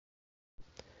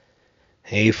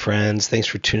Hey friends, thanks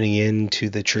for tuning in to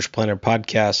the Church Planner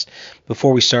Podcast.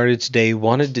 Before we started today,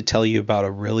 wanted to tell you about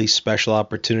a really special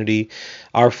opportunity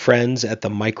our friends at the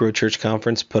Micro Church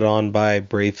Conference put on by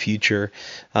Brave Future,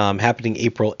 happening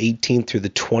April 18th through the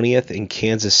 20th in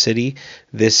Kansas City.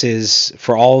 This is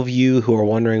for all of you who are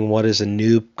wondering what is a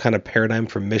new kind of paradigm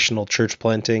for missional church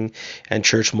planting and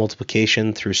church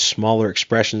multiplication through smaller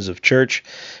expressions of church,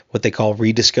 what they call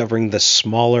rediscovering the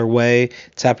smaller way.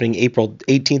 It's happening April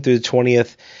 18th through the 20th.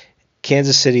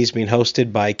 Kansas City is being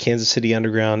hosted by Kansas City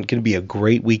Underground. Going to be a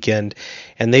great weekend.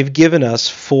 And they've given us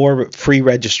 4 free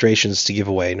registrations to give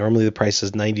away. Normally the price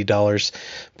is $90,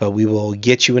 but we will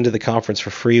get you into the conference for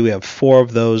free. We have 4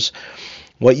 of those.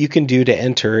 What you can do to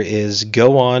enter is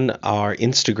go on our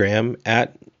Instagram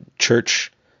at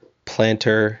Church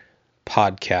Planter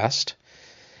Podcast.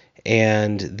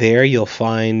 And there you'll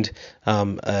find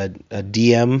a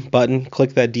DM button.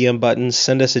 Click that DM button.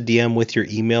 Send us a DM with your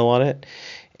email on it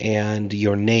and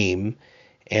your name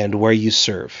and where you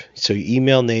serve. So you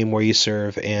email, name, where you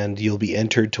serve, and you'll be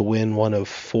entered to win one of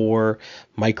 4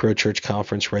 Micro Church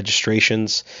Conference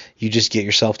registrations. You just get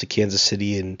yourself to Kansas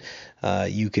City and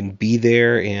you can be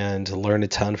there and learn a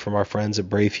ton from our friends at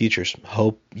Brave Futures.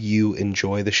 Hope you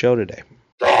enjoy the show today.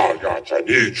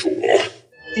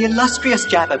 The illustrious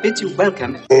Jabba bids you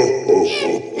welcome.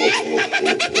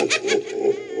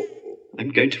 I'm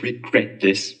going to regret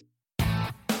this.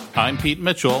 I'm Pete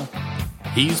Mitchell.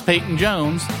 He's Peyton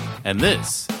Jones. And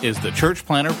this is the Church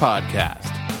Planner Podcast,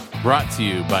 brought to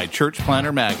you by Church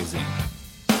Planner Magazine.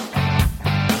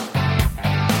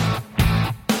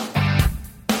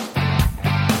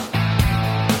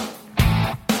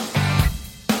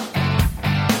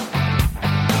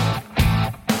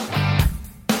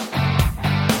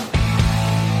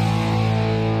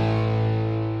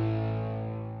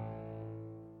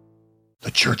 The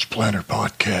Church Planner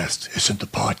Podcast isn't the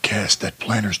podcast that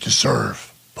planners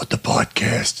deserve, but the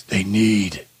podcast they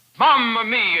need. Mamma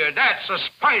mia, that's a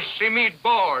spicy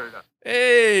meatball.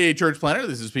 Hey, Church Planner,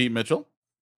 this is Pete Mitchell.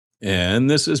 And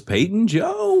this is Peyton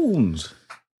Jones.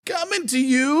 Coming to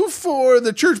you for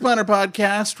the Church Planner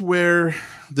Podcast, where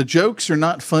the jokes are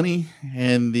not funny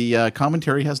and the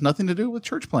commentary has nothing to do with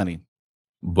church planning.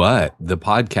 But the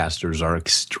podcasters are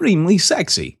extremely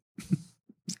sexy.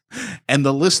 And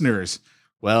the listeners,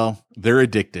 well, they're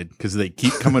addicted because they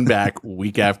keep coming back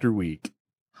week after week.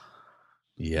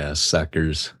 Yes,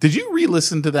 suckers. Did you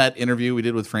re-listen to that interview we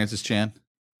did with Francis Chan?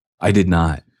 I did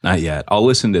not. Not yet. I'll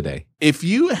listen today. If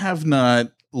you have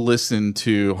not listened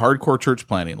to Hardcore Church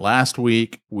Planning, last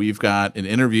week we've got an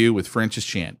interview with Francis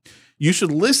Chan. You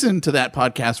should listen to that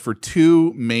podcast for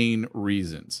 2 main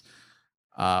reasons.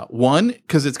 1,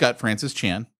 because it's got Francis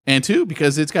Chan, and 2,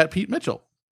 because it's got Pete Mitchell.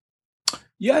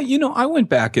 Yeah, I went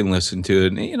back and listened to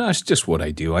it, and, it's just what I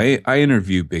do. I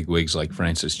interview bigwigs like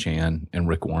Francis Chan and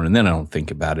Rick Warren, and then I don't think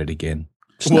about it again.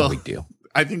 It's no big deal.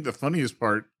 I think the funniest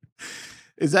part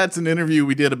is that's an interview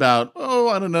we did about,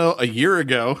 a year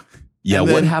ago. Yeah,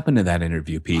 what happened to that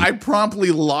interview, Pete? I promptly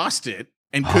lost it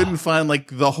and couldn't find,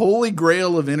 the holy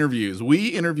grail of interviews. We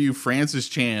interview Francis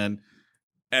Chan,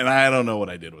 and I don't know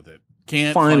what I did with it.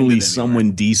 Can't Finally, find it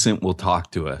someone decent will talk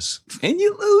to us, and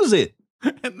you lose it.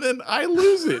 And then I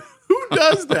lose it. Who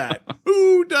does that?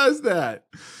 Who does that?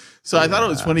 So I thought it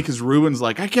was funny because Ruben's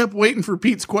like, I kept waiting for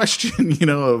Pete's question,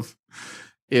 of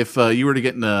if you were to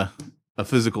get in a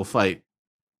physical fight,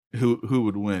 who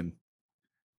would win?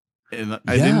 And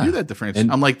I didn't do that to Francis.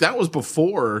 I'm like, that was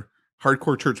before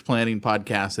Hardcore Church Planning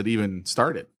podcast had even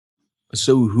started.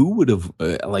 So who would have,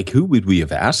 who would we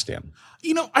have asked him?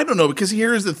 I don't know, because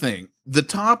here's the thing. The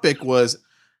topic was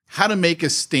how to make a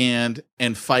stand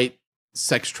and fight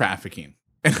sex trafficking.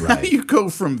 And how do you go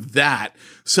from that,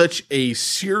 such a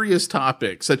serious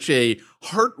topic, such a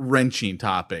heart-wrenching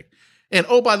topic? And,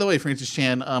 oh, by the way, Francis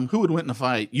Chan, who would win in a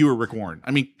fight? You or Rick Warren?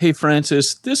 I mean, hey,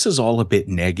 Francis, this is all a bit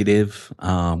negative.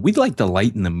 We'd like to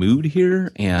lighten the mood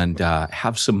here and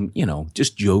have some,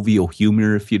 just jovial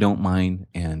humor, if you don't mind.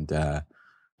 And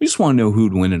we just want to know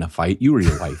who'd win in a fight, you or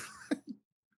your wife.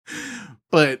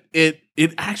 But it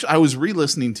actually, I was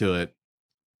re-listening to it.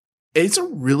 It's a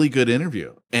really good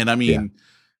interview. And I mean,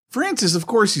 Francis, of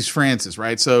course, he's Francis,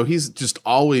 right? So he's just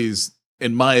always,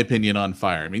 in my opinion, on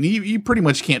fire. I mean, you pretty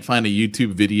much can't find a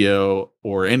YouTube video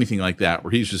or anything like that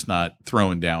where he's just not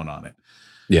throwing down on it.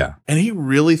 Yeah. And he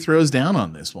really throws down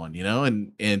on this one,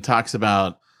 and talks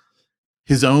about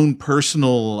his own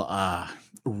personal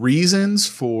reasons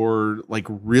for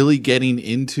really getting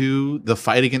into the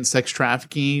fight against sex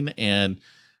trafficking and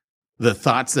the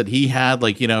thoughts that he had.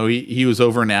 He was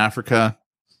over in Africa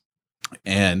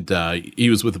and he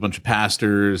was with a bunch of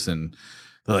pastors and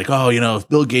they're like, oh, if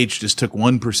Bill Gates just took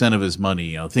 1% of his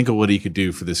money, think of what he could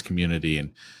do for this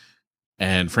community.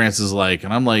 And Francis is like,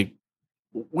 and I'm like,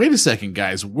 wait a second,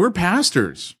 guys, we're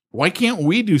pastors. Why can't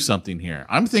we do something here?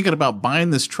 I'm thinking about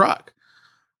buying this truck.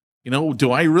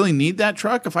 Do I really need that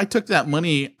truck? If I took that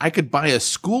money, I could buy a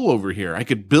school over here. I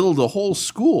could build a whole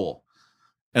school.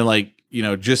 And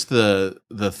just the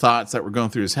thoughts that were going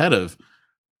through his head of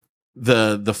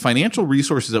the financial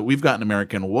resources that we've got in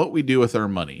America and what we do with our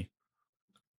money,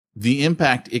 the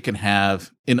impact it can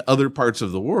have in other parts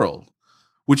of the world.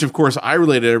 Which, of course, I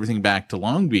related everything back to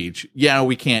Long Beach. Yeah,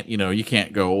 we can't, you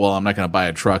can't go, well, I'm not going to buy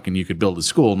a truck and you could build a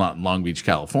school, not in Long Beach,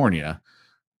 California.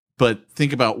 But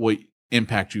think about what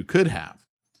impact you could have.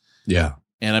 Yeah.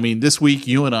 And I mean, this week,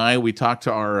 you and I, we talked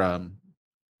to our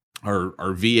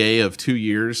VA of 2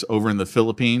 years over in the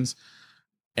Philippines.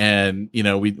 And, we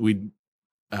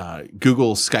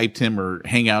Google Skyped him or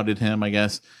Hangouted him, I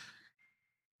guess.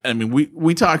 I mean,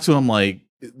 we talked to him like,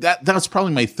 that's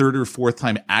probably my third or fourth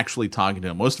time actually talking to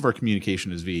him. Most of our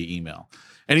communication is via email.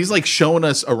 And he's like showing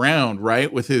us around,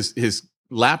 right, with his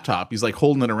laptop. He's like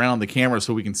holding it around the camera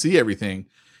so we can see everything.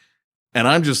 And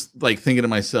I'm just like thinking to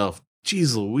myself,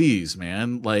 geez Louise,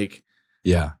 man. Like,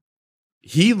 yeah,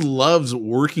 he loves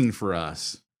working for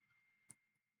us.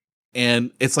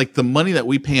 And it's like the money that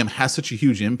we pay him has such a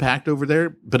huge impact over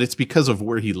there, but it's because of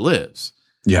where he lives.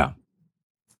 Yeah.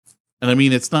 And I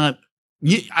mean, it's not,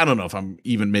 I don't know if I'm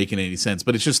even making any sense,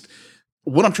 but it's just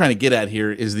what I'm trying to get at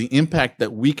here is the impact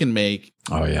that we can make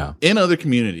in other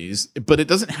communities, but it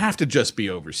doesn't have to just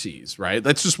be overseas, right?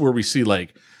 That's just where we see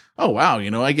like, oh, wow,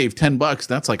 I gave $10.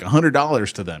 That's like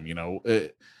 $100 to them.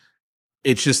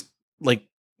 It's just like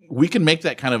we can make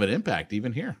that kind of an impact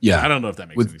even here. Yeah. I don't know if that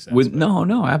makes any sense.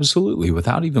 No, absolutely.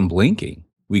 Without even blinking,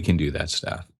 we can do that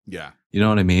stuff. Yeah. You know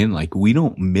what I mean? Like we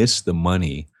don't miss the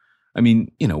money. I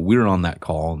mean, we were on that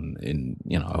call and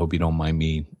I hope you don't mind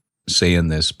me saying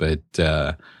this, but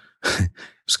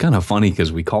it's kind of funny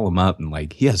because we call him up and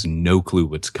like, he has no clue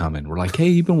what's coming. We're like, hey,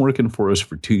 you've been working for us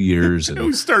for 2 years. And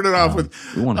we started off with,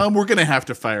 we're going to have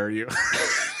to fire you.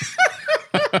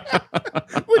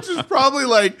 Which has probably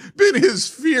like been his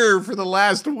fear for the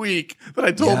last week that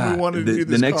I told him we wanted to do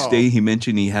this The next day he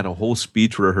mentioned he had a whole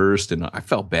speech rehearsed and I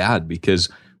felt bad because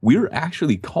we were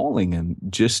actually calling him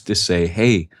just to say,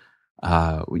 hey,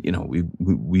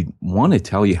 we want to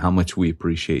tell you how much we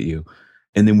appreciate you.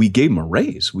 And then we gave him a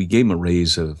raise. We gave him a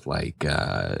raise of like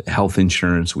health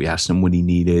insurance. We asked him what he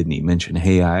needed. And he mentioned,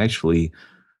 hey, I actually,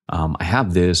 I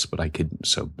have this, but I could,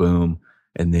 so boom.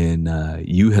 And then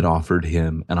you had offered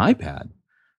him an iPad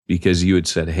because you had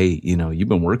said, hey, you've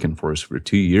been working for us for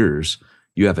 2 years.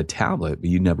 You have a tablet, but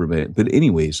you never made. But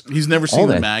anyways, he's never seen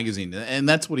the magazine. And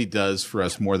that's what he does for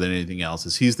us more than anything else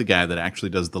is he's the guy that actually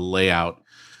does the layout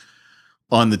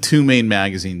on the two main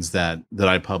magazines that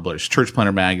I publish, Church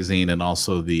Planter Magazine and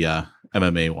also the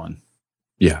MMA one.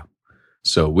 Yeah.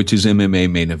 So, which is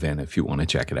MMA Main Event if you want to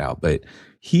check it out. But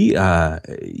he,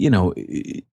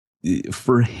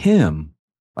 for him,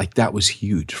 like that was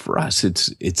huge. For us,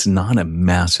 it's not a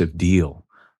massive deal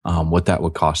what that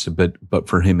would cost him, but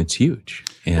for him, it's huge.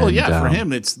 And, well, yeah, for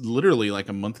him, it's literally like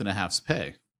a month and a half's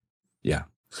pay. Yeah.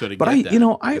 So to but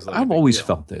I've always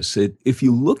felt this. If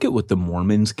you look at what the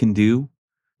Mormons can do,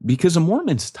 because the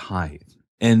Mormons tithe,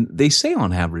 and they say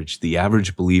on average, the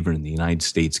average believer in the United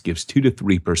States gives 2 to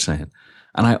 3%.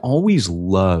 And I always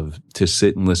love to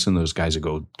sit and listen to those guys that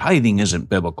go, tithing isn't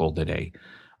biblical today.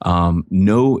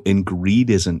 No, and greed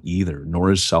isn't either,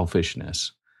 nor is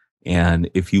selfishness. And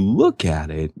if you look at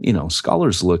it,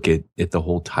 scholars look at the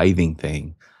whole tithing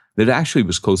thing, that actually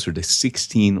was closer to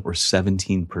 16 or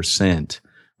 17%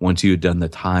 once you had done the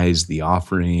tithes, the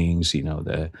offerings,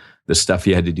 the stuff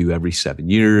you had to do every 7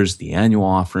 years, the annual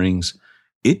offerings.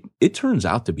 It turns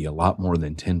out to be a lot more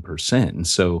than 10%. And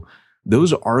so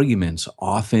those arguments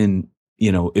often,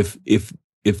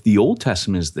 if the Old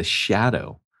Testament is the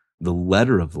shadow, the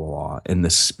letter of the law, and the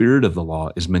spirit of the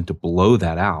law is meant to blow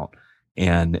that out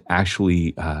and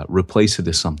actually replace it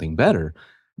as something better,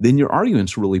 then your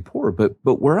argument's really poor. But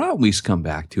where I always come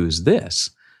back to is this,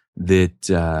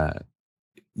 that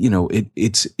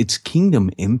it's kingdom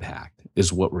impact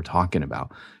is what we're talking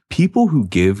about. People who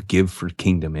give for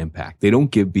kingdom impact. They don't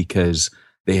give because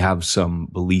they have some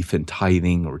belief in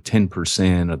tithing or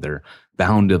 10% or they're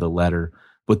bound to the letter.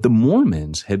 But the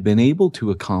Mormons have been able to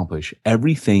accomplish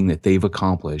everything that they've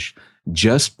accomplished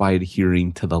just by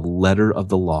adhering to the letter of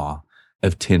the law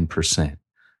of 10%.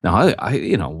 Now,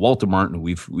 Walter Martin,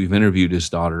 we've interviewed his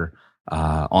daughter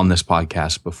on this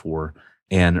podcast before,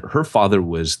 And her father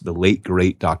was the late,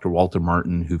 great Dr. Walter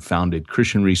Martin, who founded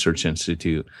Christian Research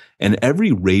Institute. And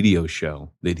every radio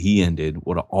show that he ended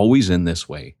would always end this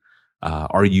way.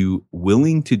 Are you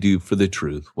willing to do for the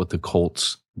truth what the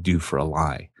cults do for a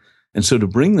lie? And so to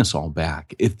bring this all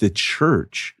back, if the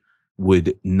church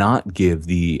would not give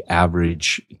the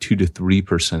average 2 to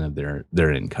 3% of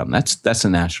their income, that's a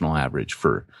national average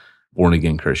for born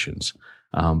again Christians.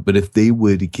 But if they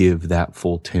would give that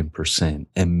full 10%,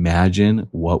 imagine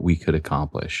what we could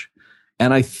accomplish.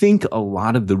 And I think a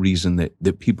lot of the reason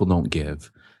that people don't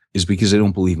give is because they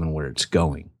don't believe in where it's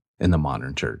going in the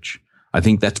modern church. I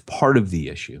think that's part of the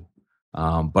issue.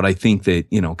 But I think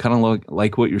that, kind of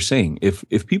like what you're saying,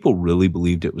 if people really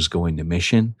believed it was going to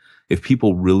mission, if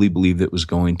people really believed it was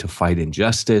going to fight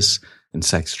injustice and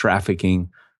sex trafficking,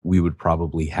 we would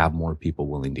probably have more people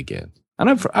willing to give. And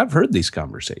I've heard these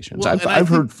conversations. Well, I've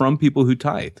heard from people who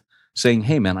tithe saying,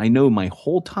 hey, man, I know my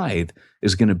whole tithe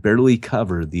is going to barely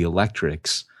cover the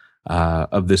electrics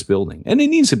of this building. And it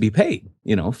needs to be paid,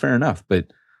 fair enough. But,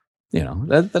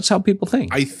 that's how people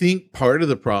think. I think part of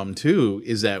the problem, too,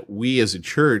 is that we as a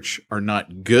church are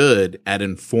not good at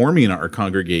informing our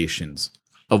congregations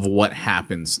of what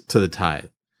happens to the tithe.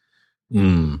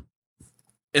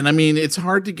 And I mean, it's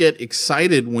hard to get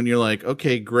excited when you're like,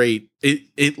 okay, great.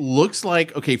 It looks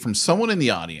like, okay, from someone in the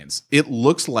audience, it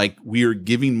looks like we are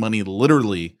giving money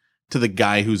literally to the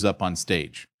guy who's up on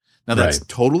stage. Now, that's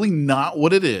totally not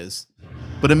what it is.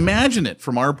 But imagine it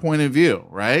from our point of view,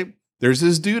 right? There's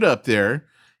this dude up there.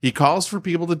 He calls for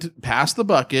people to pass the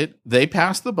bucket. They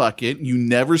pass the bucket. You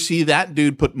never see that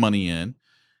dude put money in.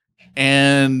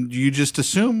 And you just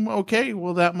assume, okay,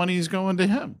 well, that money is going to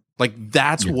him. Like,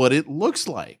 that's what it looks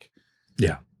like.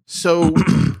 Yeah. So,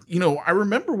 I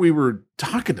remember we were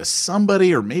talking to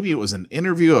somebody, or maybe it was an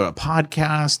interview or a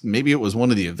podcast. Maybe it was one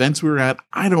of the events we were at.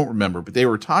 I don't remember, but they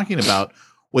were talking about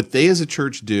what they as a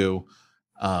church do.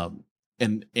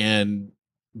 And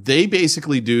they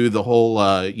basically do the whole,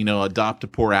 adopt a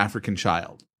poor African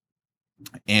child.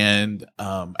 And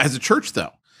as a church,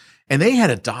 though, and they had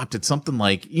adopted something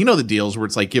like, the deals where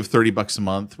it's like give $30 a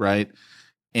month, right?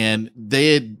 And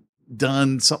they had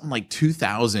done something like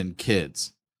 2,000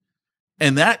 kids.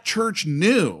 And that church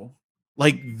knew,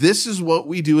 like, this is what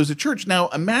we do as a church. Now,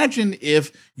 imagine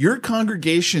if your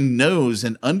congregation knows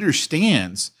and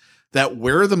understands that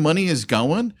where the money is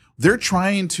going, they're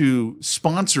trying to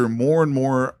sponsor more and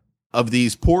more of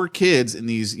these poor kids in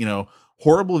these,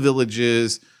 horrible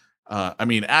villages.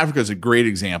 Africa is a great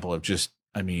example of just,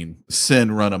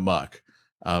 sin run amok.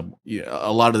 A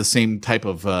lot of the same type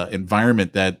of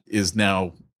environment that is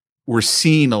now we're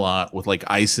seeing a lot with like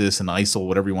ISIS and ISIL,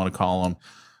 whatever you want to call them,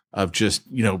 of just,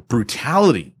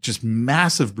 brutality, just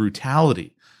massive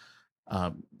brutality.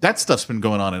 That stuff's been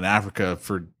going on in Africa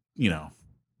for,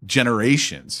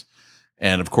 generations.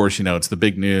 And of course, it's the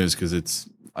big news because it's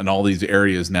in all these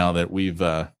areas now that we've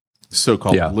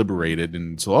so-called liberated.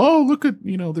 And so, look at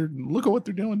what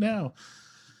they're doing now.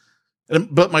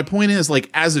 But my point is, like,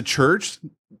 as a church,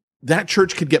 that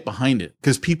church could get behind it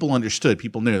because people understood,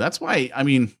 people knew. That's why,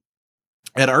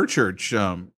 at our church,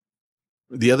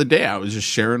 the other day, I was just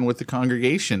sharing with the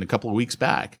congregation a couple of weeks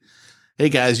back. Hey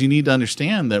guys, you need to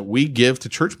understand that we give to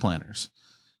church planners,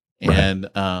 and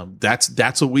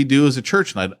that's what we do as a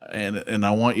church. And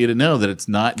I want you to know that it's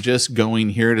not just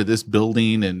going here to this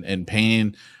building and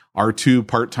paying our 2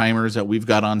 part-timers that we've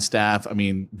got on staff.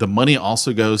 The money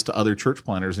also goes to other church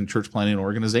planners and church planning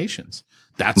organizations.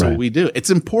 That's what we do. It's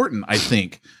important, I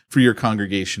think, for your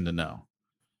congregation to know.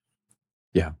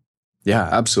 Yeah. Yeah,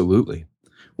 absolutely.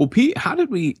 Well, Pete, how did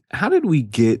we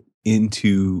get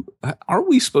into, are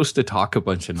we supposed to talk a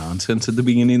bunch of nonsense at the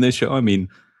beginning of the show?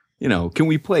 Can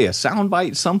we play a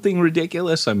soundbite, something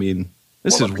ridiculous?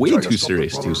 This is way too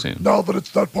serious too soon. Now that it's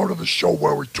that part of the show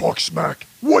where we talk smack,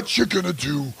 what you gonna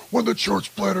do when the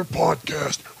Church Planner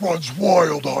podcast runs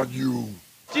wild on you?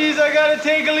 Jeez, I gotta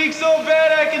take a leak so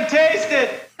bad I can taste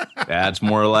it. That's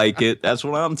more like it. That's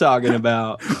what I'm talking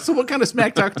about. So what kind of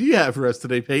smack talk do you have for us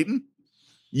today, Peyton?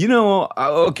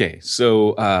 Okay.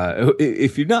 So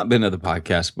if you've not been to the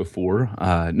podcast before,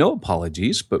 no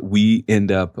apologies, but we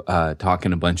end up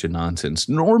talking a bunch of nonsense.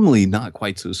 Normally not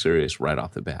quite so serious right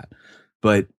off the bat.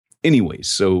 But anyways,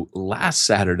 so last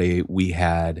Saturday we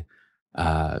had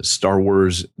Star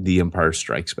Wars The Empire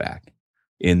Strikes Back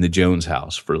in the Jones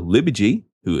house for Libby G,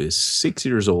 who is 6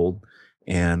 years old.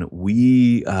 And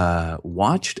we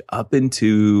watched up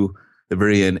into the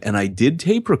very end, and I did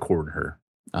tape record her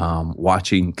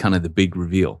watching kind of the big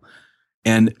reveal.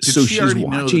 And so she's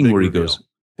watching where he goes,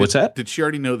 what's that? Did she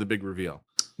already know the big reveal?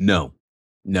 No.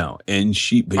 No, and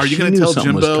but Are you she going to knew tell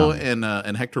something was Jimbo coming.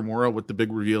 and Hector Mora what the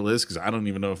big reveal is? Because I don't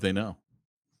even know if they know.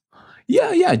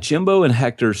 Yeah. Jimbo and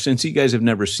Hector, since you guys have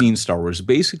never seen Star Wars,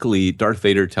 basically Darth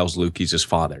Vader tells Luke he's his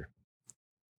father.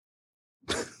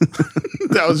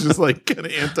 That was just like kind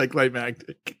of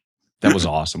anticlimactic. That was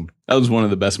awesome. That was one of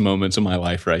the best moments of my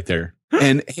life right there.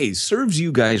 And hey, serves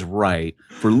you guys right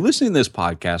for listening to this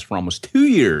podcast for almost 2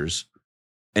 years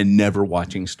and never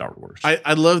watching Star Wars.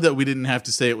 I love that we didn't have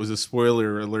to say it was a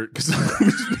spoiler alert because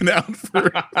it's been out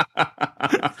for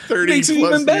 30 Makes it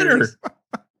plus even better. years.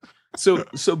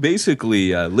 So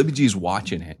basically, Libby G's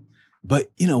watching it.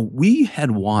 But, we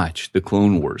had watched the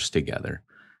Clone Wars together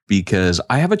because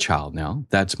I have a child now.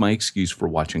 That's my excuse for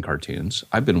watching cartoons.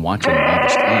 I've been watching them all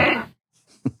this time.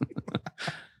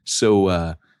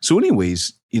 So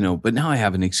anyways, but now I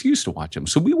have an excuse to watch them.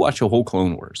 So we watch a whole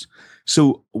Clone Wars.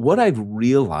 So what I've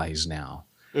realized now.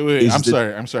 Wait,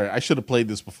 I'm sorry. I should have played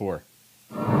this before.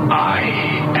 I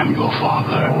am your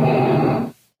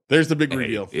father. There's the big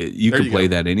reveal. You can play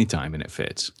that anytime and it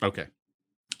fits. Okay.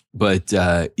 But,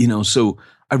 so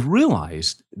I've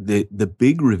realized that the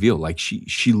big reveal, like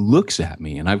she looks at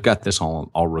me and I've got this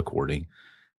all recording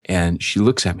and she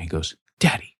looks at me and goes,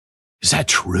 "Daddy, is that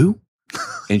true?"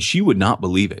 And she would not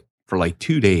believe it for like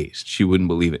 2 days. She wouldn't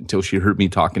believe it until she heard me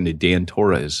talking to Dan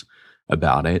Torres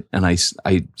about it. And I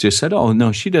just said, "Oh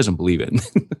no, she doesn't believe it." And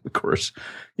of course,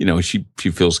 she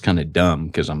feels kind of dumb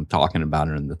because I'm talking about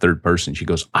her in the third person. She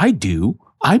goes, "I do.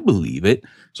 I believe it."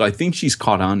 So I think she's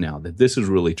caught on now that this is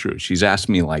really true. She's asked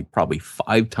me like probably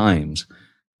 5 times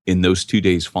in those 2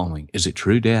 days following, "Is it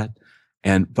true, Dad?"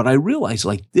 But I realized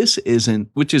like this isn't,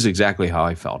 which is exactly how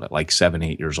I felt at like 7,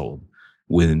 8 years old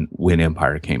when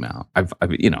Empire came out. I've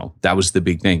that was the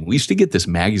big thing. We used to get this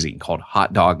magazine called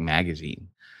Hot Dog Magazine.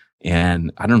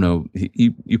 And I don't know,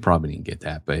 you probably didn't get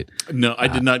that, but no, I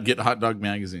did not get Hot Dog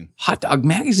Magazine. Hot Dog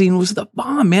Magazine was the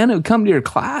bomb, man. It would come to your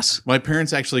class. My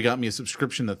parents actually got me a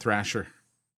subscription to Thrasher.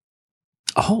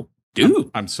 Oh, dude.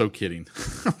 I'm so kidding.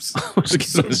 I was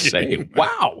going to say,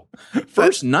 wow.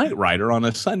 First Night Rider on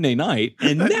a Sunday night,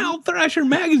 and now Thrasher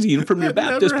Magazine from your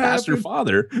Baptist pastor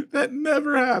father. That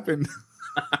never happened.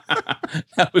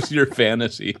 That was your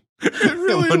fantasy. It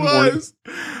really was.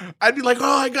 I'd be like,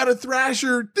 "Oh, I got a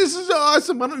Thrasher. This is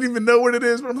awesome." I don't even know what it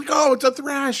is, but I'm like, "Oh, it's a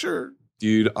Thrasher."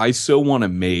 Dude, I so want to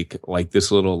make like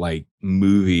this little like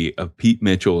movie of Pete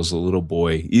Mitchell as a little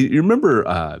boy. You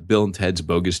remember Bill and Ted's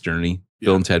Bogus Journey? Yeah.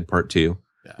 Bill and Ted Part 2?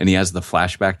 Yeah. And he has the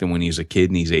flashback to when he was a kid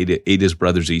and he's ate his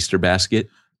brother's Easter basket.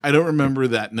 I don't remember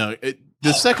that. No,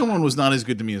 the second one was not as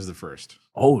good to me as the first.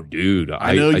 Oh, dude.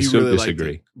 I know you so really disagree.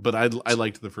 Liked it, but I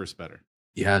liked the first better.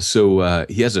 Yeah, so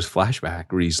he has this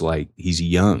flashback where he's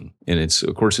young, and it's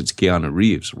Keanu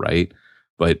Reeves, right?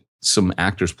 But some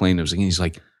actors playing him, and he's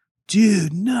like,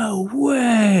 "Dude, no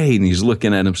way!" And he's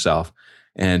looking at himself.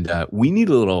 And we need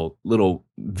a little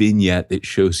vignette that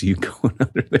shows you going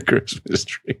under the Christmas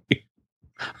tree.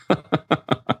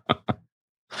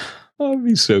 Oh, it'd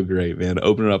be so great, man.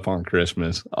 Open it up on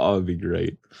Christmas. Oh, it'd be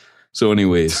great. So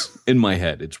anyways, in my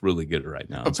head, it's really good right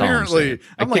now. That's apparently,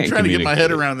 I'm like trying to get my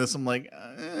head around this. I'm like,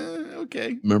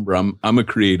 okay. Remember, I'm a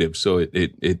creative, so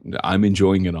I'm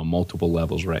enjoying it on multiple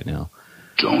levels right now.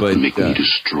 Don't make me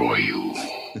destroy you.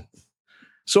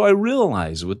 So I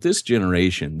realize with this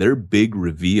generation, their big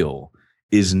reveal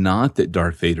is not that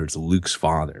Darth Vader's Luke's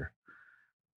father.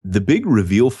 The big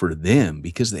reveal for them,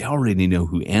 because they already know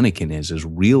who Anakin is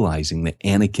realizing that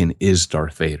Anakin is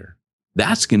Darth Vader.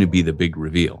 That's going to be the big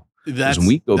reveal. That's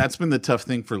been the tough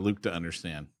thing for Luke to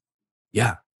understand.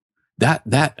 Yeah.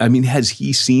 Has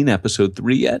he seen episode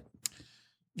 3 yet?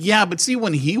 Yeah, but see,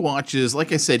 when he watches,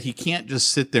 like I said, he can't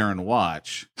just sit there and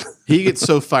watch. He gets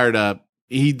so fired up,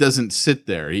 he doesn't sit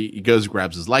there. He goes,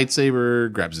 grabs his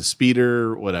lightsaber, grabs his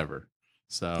speeder, whatever.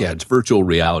 So yeah, it's virtual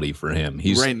reality for him.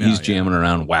 He's jamming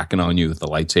around, whacking on you with the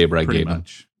lightsaber I gave him.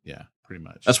 Yeah, pretty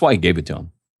much. That's why I gave it to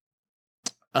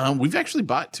him. We've actually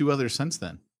bought 2 others since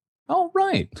then. Oh,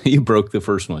 right. You broke the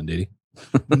first one, did he?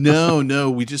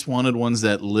 No. We just wanted ones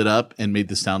that lit up and made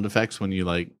the sound effects when you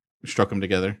like struck them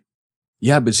together.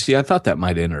 Yeah, but see, I thought that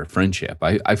might end our friendship.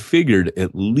 I figured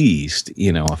at least,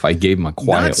 if I gave him a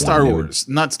quiet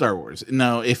Not Star Wars.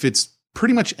 No, if it's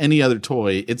pretty much any other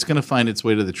toy, it's going to find its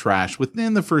way to the trash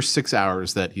within the first 6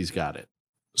 hours that he's got it.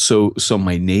 So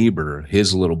my neighbor,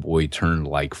 his little boy turned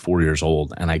like 4 years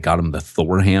old, and I got him the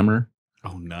Thor hammer.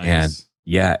 Oh, nice. And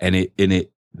yeah,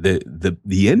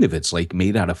 the end of it's like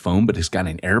made out of foam, but it's got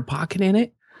an air pocket in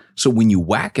it. So when you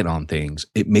whack it on things,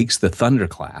 it makes the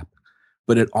thunderclap.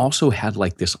 But it also had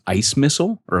like this ice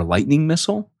missile or a lightning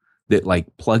missile that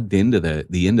like plugged into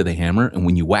the end of the hammer. And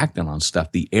when you whacked it on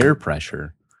stuff, the air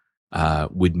pressure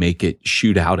would make it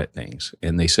shoot out at things.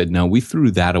 And they said, no, we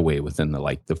threw that away within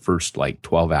the first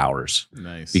 12 hours.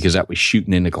 Nice. Because that was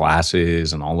shooting into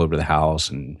glasses and all over the house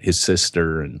and his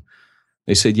sister. And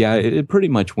they said, yeah, it pretty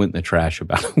much went in the trash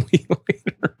about a week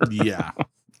later. Yeah.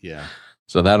 Yeah.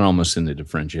 So that almost ended a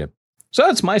friendship. So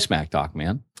that's my smack talk,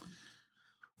 man.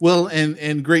 Well,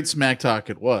 and great smack talk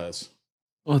it was.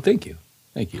 Well, thank you.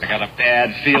 Thank you. I got a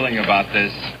bad feeling about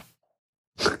this.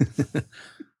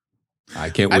 I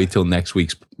can't wait till next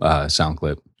week's sound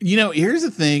clip. Here's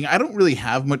the thing. I don't really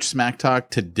have much smack talk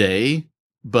today,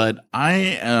 but I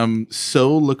am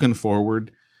so looking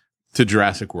forward to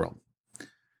Jurassic World.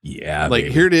 Yeah.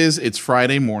 Baby. Here it is. It's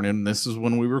Friday morning. This is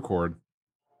when we record.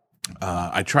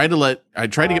 I tried to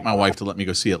get my wife to let me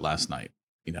go see it last night,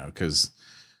 because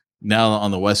now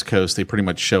on the West Coast, they pretty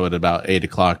much show it about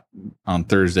 8:00 on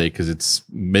Thursday because it's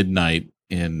midnight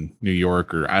in New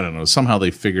York, or I don't know. Somehow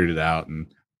they figured it out and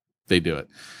they do it.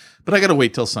 But I got to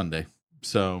wait till Sunday.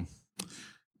 So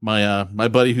my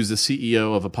buddy who's the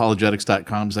CEO of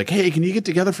apologetics.com is like, hey, can you get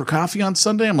together for coffee on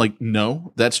Sunday? I'm like,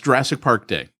 no, that's Jurassic Park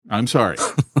Day. I'm sorry.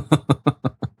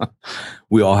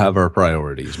 We all have our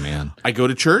priorities, man. I go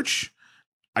to church.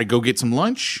 I go get some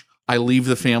lunch. I leave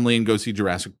the family and go see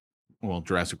Jurassic World,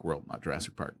 not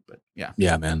Jurassic Park, but yeah.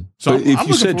 Yeah, man. So if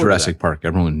you said Jurassic Park,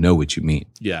 everyone would know what you mean.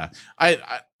 Yeah. I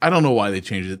don't know why they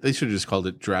changed it. They should have just called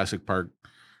it Jurassic Park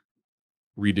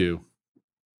Redo.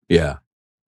 Yeah.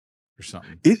 Or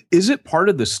something. Is it part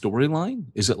of the storyline?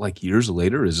 Is it like years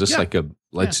later? Is this like a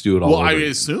let's do it all over? I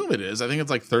assume it is. I think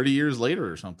it's like 30 years later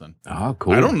or something. Oh,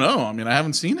 cool. I don't know. I mean, I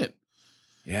haven't seen it.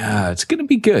 Yeah, it's going to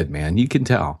be good, man. You can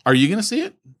tell. Are you going to see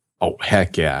it? Oh,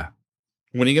 heck yeah.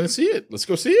 When are you going to see it? Let's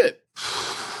go see it.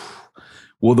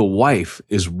 Well, the wife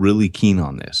is really keen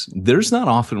on this. There's not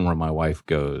often where my wife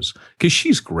goes, because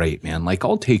she's great, man. Like,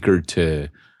 I'll take her to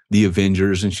the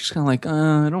Avengers, and she's kind of like,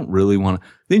 I don't really want to.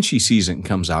 Then she sees it and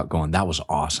comes out going, that was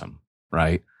awesome,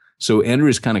 right? So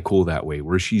Andrea's kind of cool that way,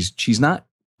 where she's not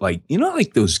like,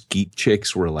 like those geek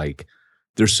chicks where like,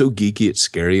 they're so geeky, it's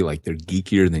scary. Like they're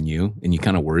geekier than you, and you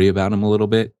kind of worry about them a little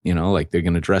bit. Like they're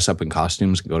going to dress up in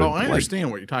costumes and go to I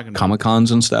understand what you're talking about.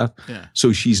 Comic-Cons and stuff. Yeah.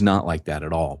 So she's not like that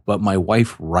at all. But my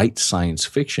wife writes science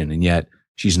fiction, and yet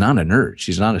she's not a nerd.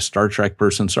 She's not a Star Trek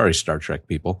person. Sorry, Star Trek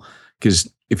people. Because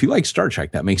if you like Star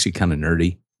Trek, that makes you kind of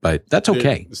nerdy. But that's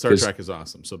okay. Star Trek is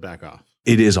awesome, so back off.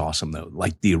 It is awesome, though.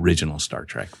 Like the original Star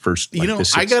Trek. First,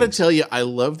 I got to tell you, I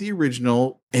love the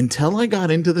original until I got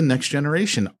into the Next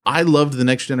Generation. I loved the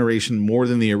Next Generation more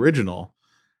than the original.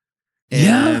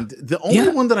 And the only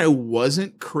one that I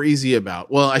wasn't crazy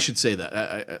about, well, I should say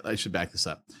that. I should back this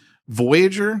up.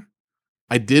 Voyager,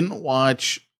 I didn't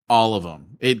watch all of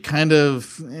them. It kind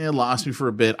of lost me for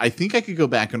a bit. I think I could go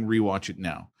back and rewatch it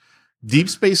now. Deep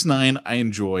Space Nine, I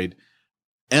enjoyed.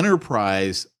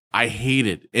 Enterprise, I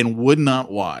hated and would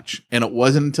not watch. And it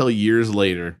wasn't until years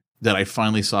later that I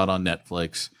finally saw it on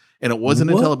Netflix. And it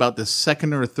wasn't until about the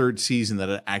second or third season that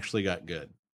it actually got good.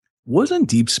 Wasn't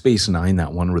Deep Space Nine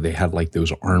that one where they had like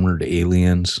those armored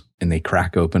aliens and they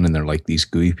crack open and they're like these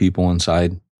gooey people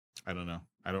inside? I don't know.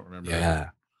 I don't remember.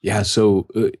 Yeah. Yeah. So,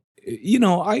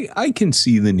 I can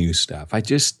see the new stuff.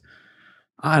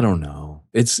 I don't know.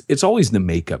 It's always the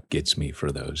makeup gets me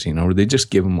for those, where they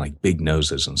just give them like big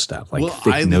noses and stuff, like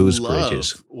thick nose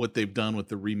bridges. What they've done with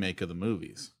the remake of the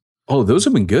movies. Oh, those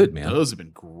have been good, man. Those have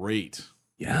been great.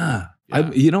 Yeah.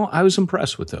 I was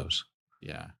impressed with those.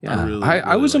 Yeah.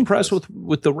 I was impressed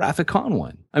with the Wrath of Khan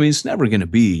one. I mean, it's never going to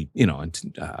be,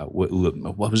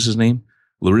 what was his name?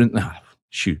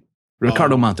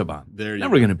 Ricardo Montalban.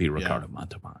 Never going to be Ricardo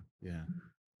Montalban. Yeah.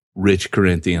 Rich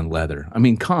Corinthian leather. I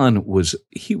mean, Khan was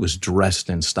dressed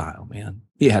in style, man.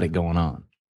 He had it going on.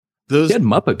 He had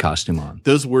Muppet costume on.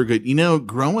 Those were good.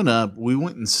 Growing up, we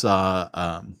went and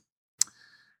saw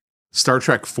Star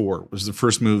Trek 4 was the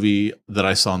first movie that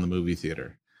I saw in the movie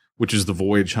theater, which is The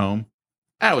Voyage Home.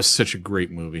 That was such a great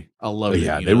movie. I love it.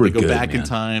 Yeah, they were good. They go back in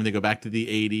time. They go back to the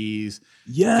 80s.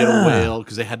 Yeah. Get a whale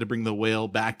because they had to bring the whale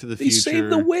back to the future. They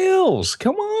saved the whales.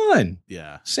 Come on.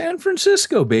 Yeah. San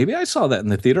Francisco, baby. I saw that in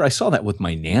the theater. I saw that with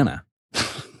my Nana.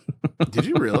 Did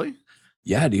you really?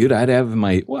 Yeah, dude. I'd have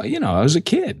I was a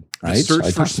kid. Right? The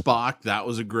Search for Spock. That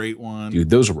was a great one. Dude,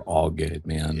 those were all good,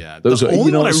 man. Yeah. Those the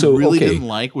only one I really didn't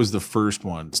like was the first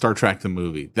one, Star Trek the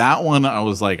movie. That one, I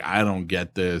was like, I don't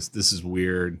get this. This is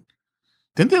weird.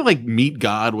 Didn't they like meet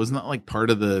God? Wasn't that like part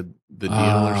of the deal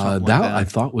or something like that? I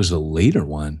thought was a later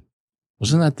one.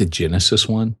 Wasn't that the Genesis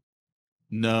one?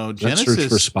 No, Genesis. Search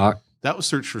for Spock. That was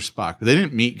Search for Spock. They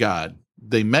didn't meet God.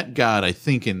 They met God, I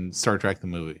think, in Star Trek the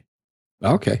movie.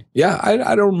 Okay. Yeah, I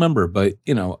don't remember, but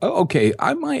okay,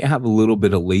 I might have a little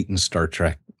bit of latent Star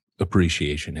Trek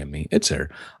appreciation in me. It's there.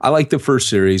 I like the first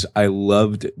series. I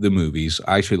loved the movies.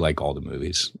 I actually like all the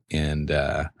movies. And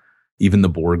even the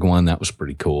Borg one, that was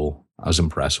pretty cool. I was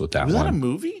impressed with that one. Was that a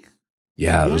movie?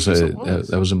 Yeah, Yeah,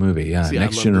 that was a movie. Yeah, See, I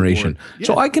Next love the Generation. Borg. Yeah.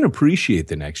 So I can appreciate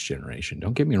the Next Generation.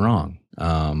 Don't get me wrong.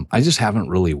 I just haven't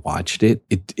really watched it.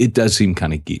 It does seem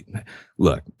kind of geeky.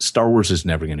 Look, Star Wars is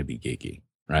never going to be geeky,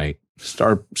 right?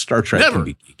 Star Trek Never. can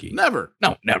be geeky. Never.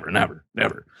 No, never.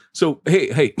 So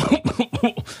hey.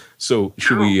 So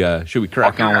should we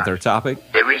crack on with our topic?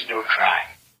 There is no try.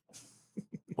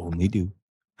 Only do.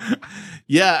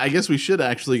 Yeah, I guess we should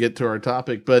actually get to our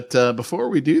topic. But before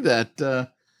we do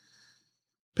that,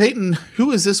 Peyton,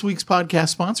 who is this week's podcast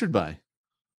sponsored by?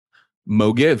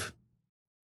 Mogiv.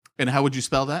 And how would you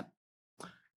spell that?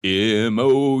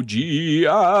 Mogiv.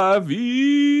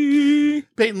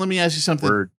 Peyton, let me ask you something.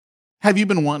 Word. Have you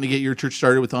been wanting to get your church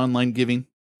started with online giving?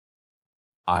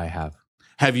 I have.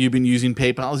 Have you been using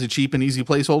PayPal as a cheap and easy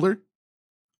placeholder?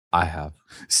 I have.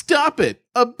 Stop it.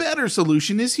 A better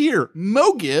solution is here.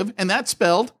 Mogiv, and that's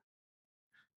spelled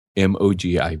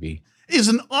Mogiv. is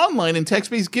an online and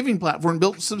text-based giving platform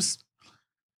built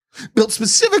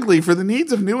specifically for the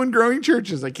needs of new and growing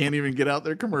churches. I can't even get out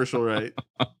their commercial right.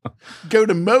 Go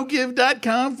to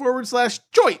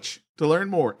mogiv.com/choich to learn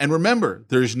more. And remember,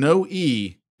 there's no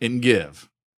E in give.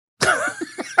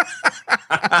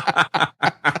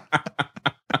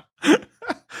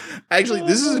 Actually,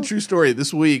 this is a true story.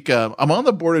 This week, I'm on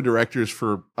the board of directors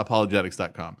for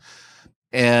apologetics.com.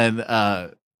 And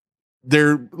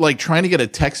they're like trying to get a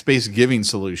text-based giving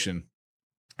solution.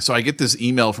 So I get this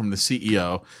email from the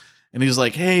CEO, and he's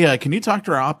like, "Hey, can you talk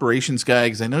to our operations guy?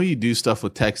 Because I know you do stuff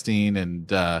with texting,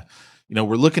 and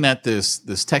we're looking at this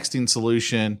texting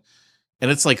solution,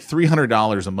 and it's like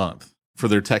 $300 a month for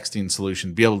their texting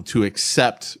solution, be able to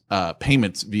accept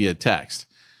payments via text."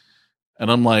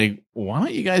 And I'm like, "Why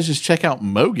don't you guys just check out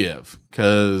Mogiv?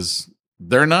 Because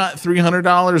they're not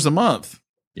 $300 a month."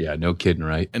 Yeah, no kidding,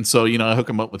 right? And so, I hook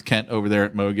them up with Kent over there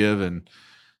at Mogiv, and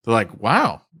they're like,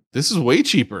 "Wow, this is way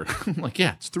cheaper." I'm like,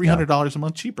 "Yeah, it's $300 a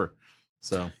month cheaper."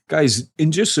 So, guys,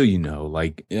 and just so you know,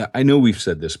 like, I know we've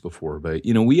said this before, but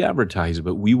we advertise,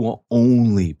 but we will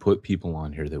only put people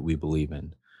on here that we believe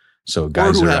in. So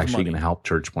guys who are have actually money. going to help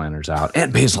church planners out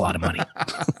and pays a lot of money.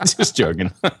 Just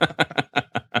joking.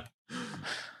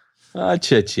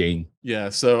 Cha-ching. yeah.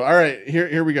 So, all right,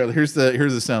 here we go. Here's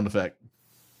the sound effect.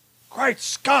 Great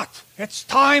Scott! It's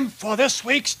time for this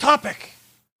week's topic.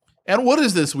 And what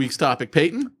is this week's topic,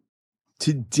 Peyton?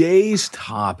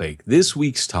 This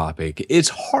week's topic, it's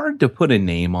hard to put a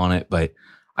name on it, but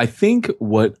I think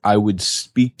what I would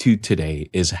speak to today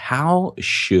is how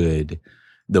should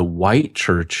the white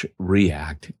church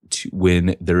react to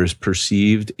when there is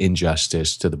perceived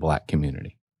injustice to the black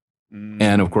community?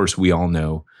 And of course, we all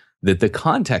know that the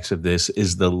context of this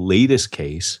is the latest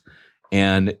case.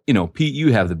 And, Pete,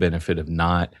 you have the benefit of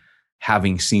not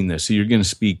having seen this, so you're going to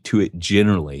speak to it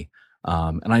generally.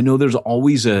 And I know there's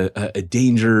always a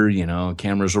danger,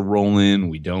 cameras are rolling.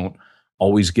 We don't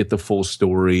always get the full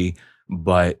story.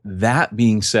 But that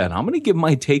being said, I'm going to give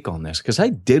my take on this because I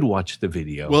did watch the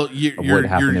video. Well, of what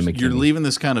happened in McKinney. you're leaving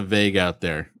this kind of vague out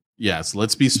there. Yes,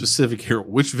 let's be specific here.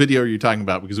 Which video are you talking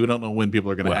about? Because we don't know when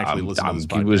people are going to actually listen to this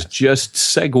podcast. It was just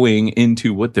segueing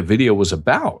into what the video was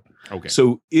about. Okay.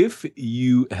 So if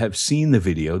you have seen the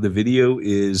video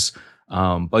is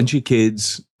a bunch of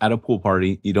kids at a pool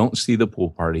party. You don't see the pool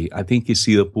party. I think you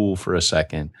see the pool for a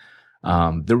second.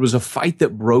 There was a fight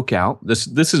that broke out. This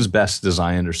is best as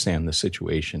I understand the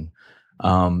situation.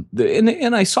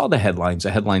 And I saw the headlines.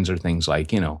 The headlines are things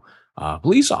like,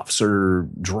 police officer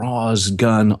draws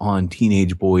gun on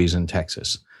teenage boys in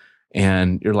Texas.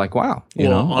 And you're like, wow,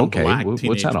 okay,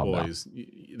 what's that all about?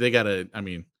 They got to,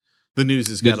 the news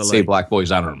has Did got to say black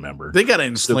boys. I don't remember. They got to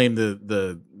inflame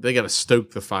they got to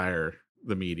stoke the fire,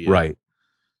 the media. Right.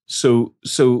 So,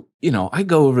 I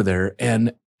go over there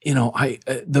and,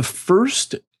 the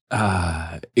first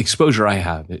exposure I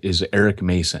have is Eric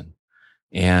Mason,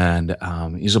 and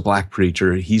he's a black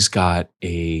preacher. He's got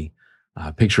a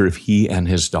picture of he and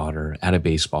his daughter at a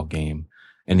baseball game.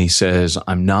 And he says,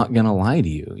 "I'm not going to lie to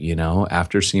you,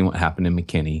 after seeing what happened in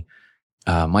McKinney,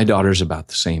 my daughter's about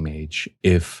the same age.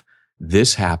 If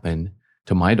this happened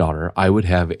to my daughter, I would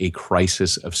have a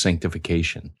crisis of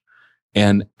sanctification."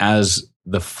 And as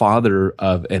the father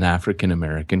of an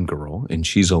African-American girl, and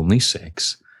she's only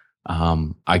 6,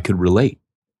 I could relate.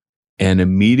 And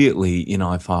immediately,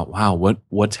 I thought, wow,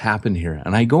 what's happened here?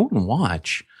 And I go and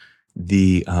watch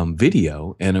the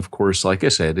video. And of course, like I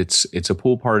said, it's a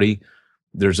pool party.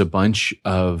 There's a bunch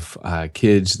of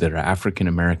kids that are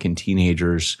African-American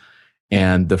teenagers.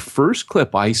 And the first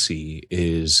clip I see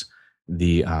is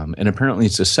and apparently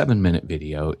it's a 7-minute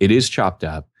video. It is chopped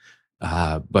up,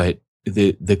 but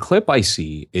the clip I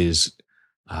see is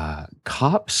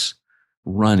cops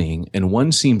running, and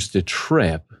one seems to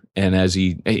trip. And as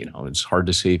it's hard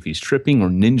to say if he's tripping or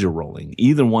ninja rolling.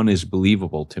 Either one is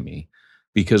believable to me,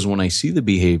 because when I see the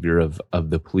behavior of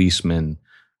the policeman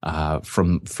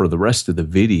for the rest of the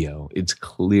video, it's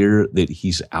clear that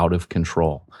he's out of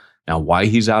control. Now, why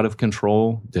he's out of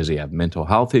control? Does he have mental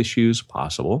health issues?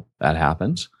 Possible. That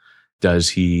happens. Is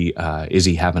he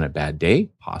having a bad day?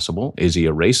 Possible. Is he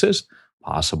a racist?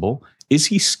 Possible. Is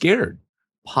he scared?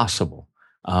 Possible.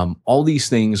 All these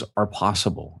things are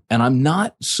possible. And I'm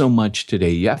not so much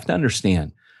today. You have to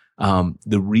understand,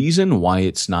 the reason why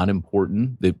it's not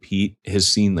important that Pete has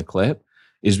seen the clip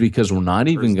is because we're not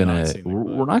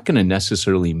going to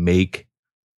necessarily make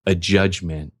a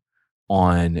judgment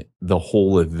on the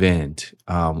whole event.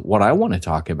 What I want to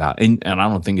talk about, and I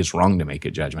don't think it's wrong to make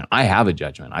a judgment. I have a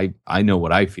judgment. I know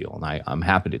what I feel, and I'm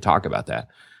happy to talk about that.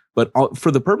 But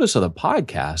for the purpose of the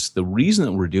podcast, the reason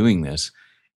that we're doing this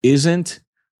isn't,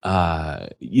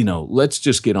 let's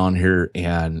just get on here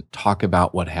and talk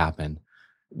about what happened.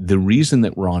 The reason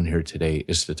that we're on here today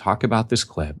is to talk about this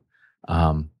clip,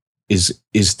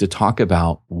 is to talk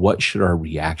about what should our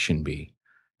reaction be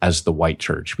as the white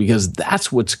church, because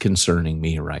that's what's concerning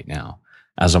me right now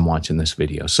as I'm watching this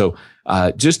video. So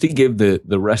just to give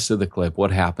the rest of the clip,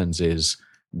 what happens is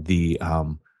the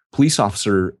police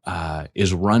officer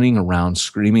is running around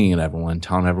screaming at everyone,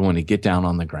 telling everyone to get down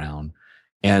on the ground.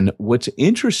 And what's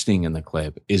interesting in the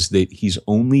clip is that he's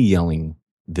only yelling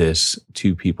this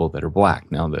to people that are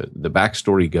black. Now, the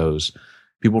backstory goes,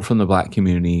 people from the black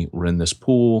community were in this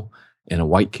pool in a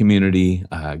white community,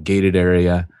 gated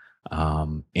area,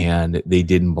 and they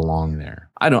didn't belong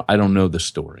there. I don't know the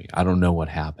story. I don't know what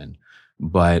happened,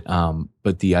 but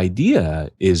the idea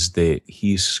is that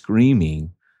he's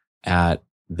screaming at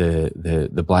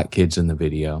the black kids in the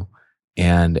video.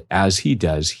 And as he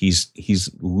does, he's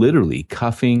literally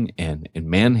cuffing and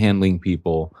manhandling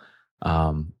people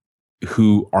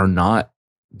who are not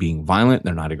being violent.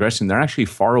 They're not aggressive. They're actually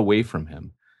far away from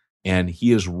him. And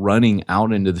he is running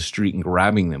out into the street and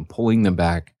grabbing them, pulling them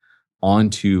back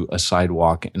onto a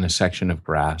sidewalk in a section of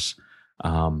grass.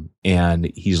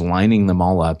 And he's lining them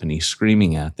all up and he's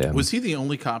screaming at them. Was he the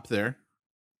only cop there?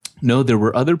 No, there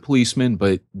were other policemen,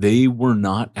 but they were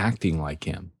not acting like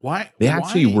him. Why? They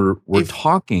actually were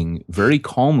talking very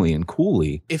calmly and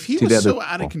coolly. If he was so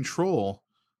out of control,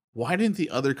 why didn't the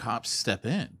other cops step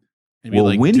in and be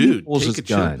like, when dude, he pulls take his a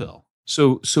chill gun, pill?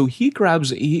 So he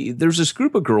grabs, there's this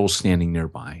group of girls standing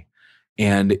nearby,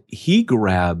 and he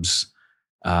grabs,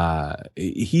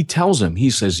 he tells him, he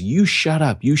says, you shut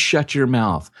up, you shut your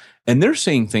mouth. And they're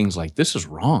saying things like, this is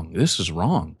wrong, this is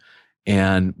wrong.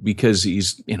 And because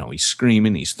he's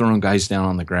screaming, he's throwing guys down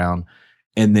on the ground.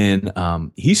 And then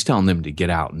he's telling them to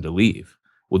get out and to leave.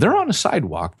 Well, they're on a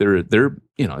sidewalk.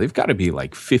 They've got to be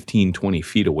like 15, 20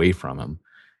 feet away from him.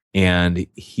 And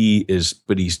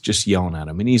but he's just yelling at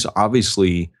him. And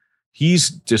he's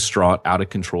distraught, out of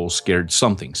control, scared,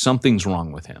 something's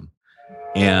wrong with him.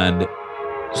 And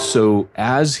so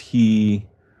as he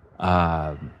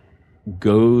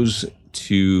goes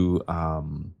to,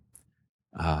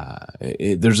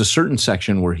 there's a certain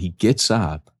section where he gets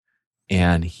up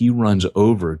and he runs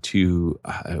over to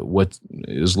what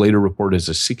is later reported as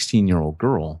a 16-year-old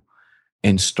girl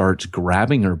and starts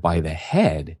grabbing her by the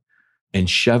head and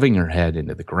shoving her head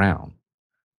into the ground.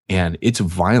 And it's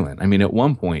violent. I mean, at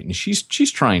one point, and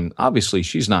she's trying, obviously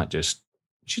she's not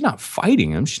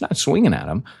fighting him. She's not swinging at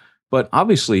him, but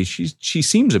obviously she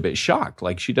seems a bit shocked.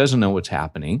 Like she doesn't know what's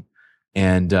happening.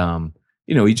 And,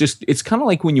 it's kind of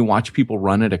like when you watch people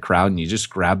run at a crowd and you just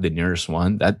grab the nearest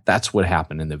one. That's what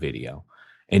happened in the video.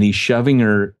 And he's shoving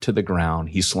her to the ground.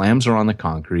 He slams her on the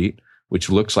concrete, which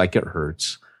looks like it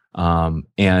hurts.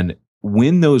 And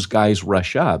when those guys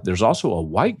rush up, there's also a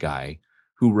white guy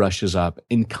who rushes up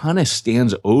and kind of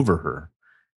stands over her.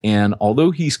 And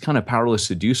although he's kind of powerless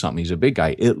to do something, he's a big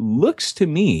guy. It looks to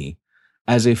me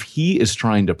as if he is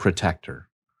trying to protect her.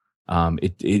 But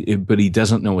he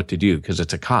doesn't know what to do because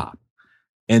it's a cop.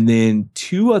 And then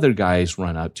two other guys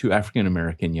run up, two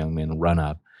African-American young men run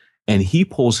up, and he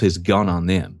pulls his gun on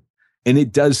them. And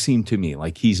it does seem to me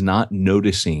like he's not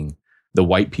noticing the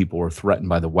white people or threatened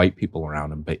by the white people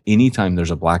around him. But anytime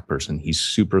there's a black person, he's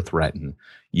super threatened,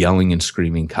 yelling and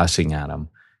screaming, cussing at him.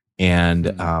 And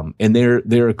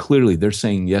they're clearly, they're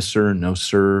saying, yes, sir, no,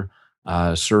 sir,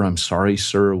 sir, I'm sorry,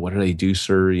 sir. What did I do,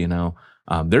 sir?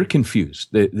 They're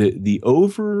confused. The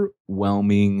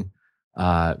overwhelming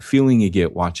feeling you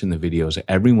get watching the videos,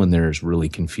 everyone there is really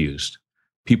confused.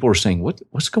 people are saying,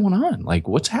 what's going on? Like,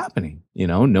 what's happening?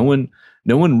 No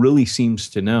one really seems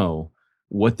to know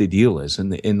what the deal is.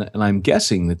 And I'm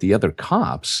guessing that the other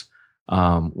cops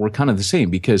were kind of the same,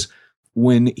 because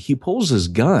when he pulls his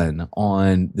gun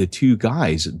on the two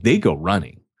guys, they go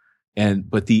running.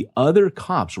 But the other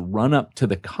cops run up to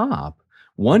the cop.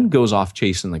 One goes off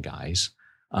chasing the guys.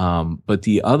 But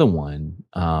the other one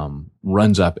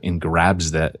runs up and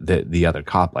grabs the other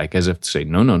cop, like as if to say,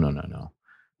 no.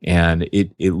 And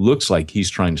it looks like he's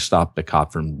trying to stop the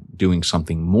cop from doing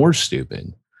something more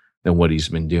stupid than what he's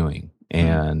been doing.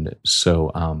 And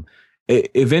so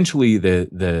eventually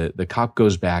the cop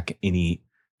goes back and he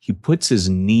puts his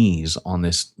knees on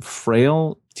this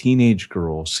frail teenage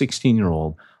girl,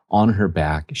 16-year-old, on her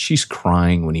back. She's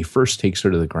crying. When he first takes her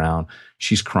to the ground,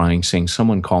 she's crying, saying,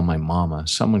 someone call my mama,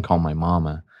 someone call my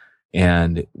mama.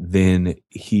 And then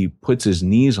he puts his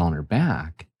knees on her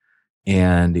back,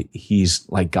 and he's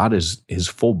like got his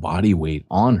full body weight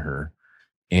on her,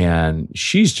 and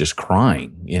she's just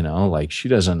crying, like she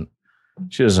doesn't,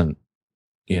 he's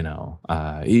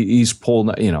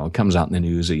pulled, it comes out in the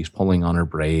news that he's pulling on her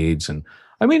braids. And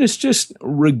I mean, it's just,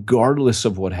 regardless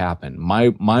of what happened,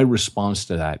 my response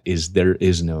to that is there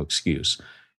is no excuse.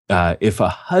 If a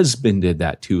husband did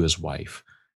that to his wife,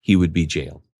 he would be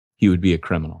jailed. He would be a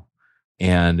criminal.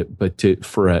 But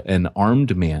for an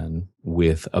armed man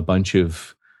with a bunch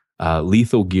of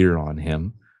lethal gear on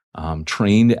him,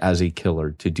 trained as a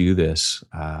killer to do this,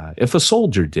 if a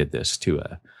soldier did this to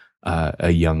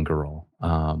a young girl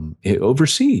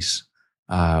overseas,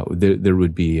 there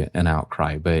would be an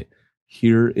outcry. But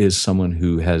here is someone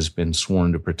who has been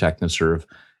sworn to protect and serve,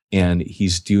 and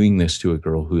he's doing this to a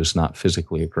girl who is not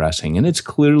physically aggressing. And it's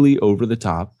clearly over the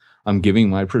top. I'm giving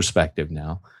my perspective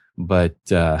now, but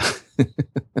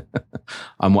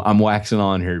I'm waxing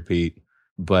on here, Pete.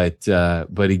 But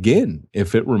again,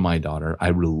 if it were my daughter, I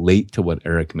relate to what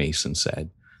Eric Mason said,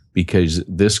 because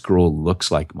this girl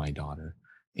looks like my daughter.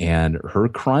 And her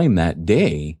crime that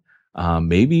day,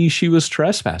 maybe she was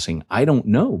trespassing. I don't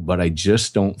know, but I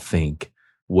just don't think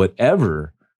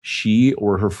whatever she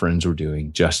or her friends were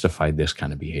doing justified this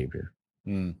kind of behavior.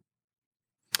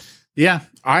 Yeah,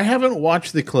 I haven't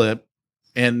watched the clip,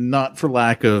 and not for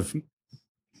lack of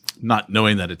not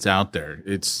knowing that it's out there.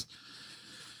 It's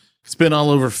been all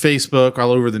over Facebook,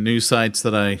 all over the news sites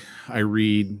that I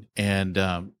read.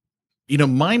 And,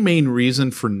 my main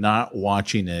reason for not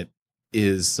watching it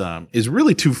is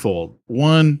really twofold.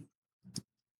 One,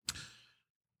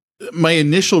 my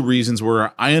initial reasons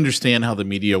were I understand how the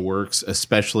media works,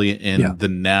 especially in the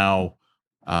now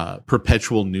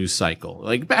perpetual news cycle.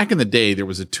 Like back in the day, there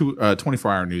was a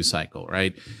 24-hour news cycle,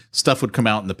 right? Stuff would come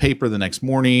out in the paper the next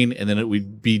morning, and then it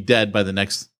would be dead by the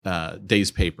next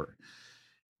day's paper.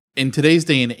 In today's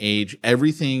day and age,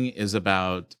 everything is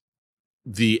about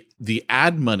the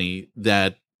ad money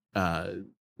that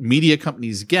media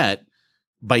companies get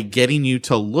by getting you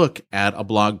to look at a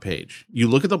blog page. You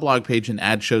look at the blog page and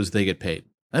ad shows, they get paid.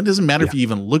 That doesn't matter if you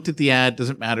even looked at the ad,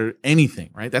 doesn't matter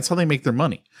anything, right? That's how they make their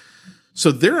money.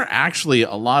 So there are actually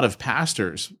a lot of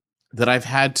pastors that I've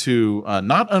had to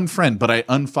not unfriend, but I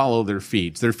unfollow their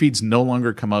feeds. Their feeds no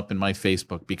longer come up in my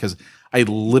Facebook because I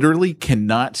literally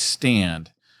cannot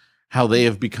stand how they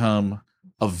have become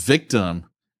a victim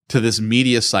to this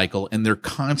media cycle, and they're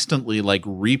constantly like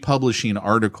republishing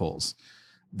articles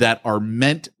that are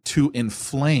meant to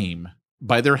inflame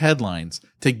by their headlines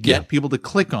to get people to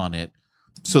click on it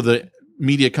so the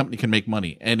media company can make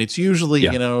money. And it's usually,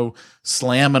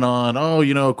 slamming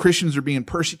on, Christians are being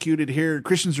persecuted here.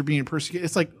 Christians are being persecuted.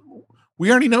 It's like,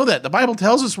 we already know that. The Bible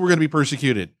tells us we're going to be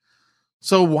persecuted.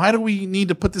 So why do we need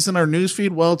to put this in our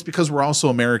newsfeed? Well, it's because we're also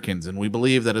Americans, and we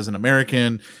believe that as an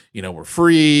American, we're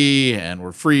free, and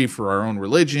we're free for our own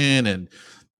religion. And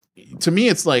to me,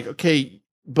 it's like, okay,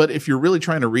 but if you're really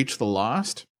trying to reach the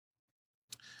lost,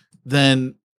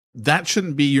 then that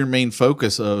shouldn't be your main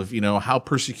focus of, how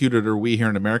persecuted are we here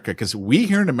in America? Because we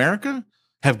here in America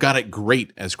have got it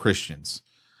great as Christians.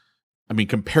 I mean,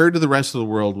 compared to the rest of the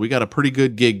world, we got a pretty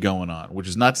good gig going on, which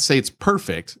is not to say it's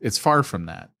perfect. It's far from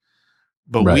that.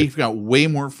 But we've got way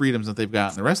more freedoms than they've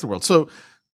got in the rest of the world. So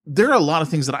there are a lot of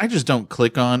things that I just don't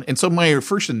click on. And so my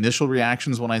first initial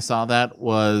reactions when I saw that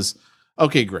was,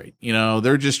 okay, great.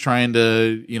 They're just trying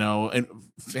to,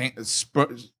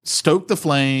 stoke the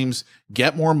flames,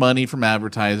 get more money from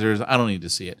advertisers. I don't need to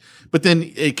see it. But then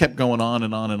it kept going on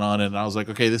and on and on. And I was like,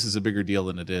 okay, this is a bigger deal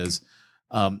than it is.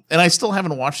 And I still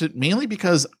haven't watched it, mainly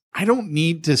because I don't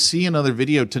need to see another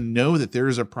video to know that there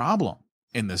is a problem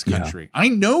in this country. I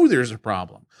know there's a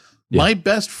problem. My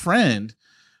best friend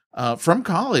from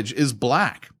college is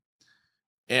black.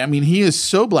 I mean, he is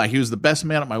so black. He was the best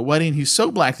man at my wedding. He's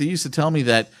so black that he used to tell me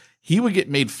that he would get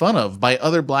made fun of by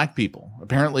other black people.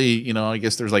 Apparently, I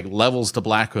guess there's like levels to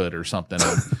blackhood or something.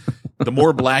 The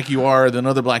more black you are, then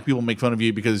other black people make fun of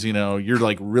you because, you're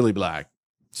like really black.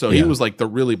 So he was like the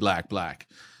really black.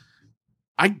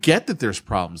 I get that there's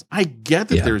problems. I get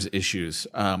that there's issues.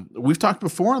 We've talked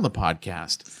before on the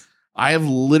podcast. I have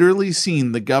literally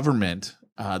seen the government,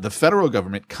 the federal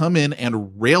government, come in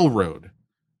and railroad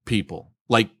people.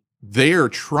 Like they are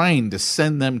trying to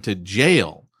send them to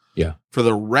jail for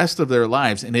the rest of their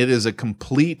lives. And it is a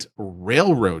complete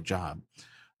railroad job.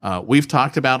 We've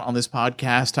talked about on this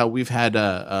podcast how we've had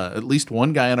at least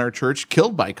one guy in our church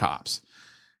killed by cops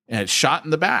and shot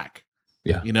in the back.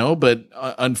 Yeah. But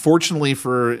unfortunately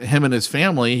for him and his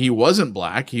family, he wasn't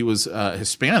black. He was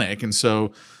Hispanic. And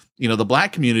so, the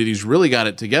black community's really got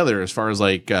it together as far as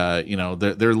like,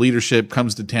 their leadership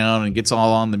comes to town and gets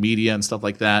all on the media and stuff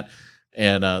like that.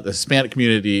 And the Hispanic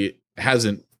community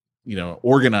hasn't,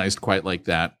 organized quite like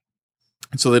that.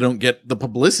 And so they don't get the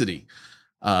publicity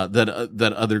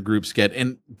that other groups get.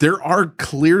 And there are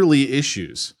clearly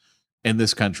issues in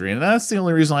this country. And that's the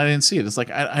only reason I didn't see it. It's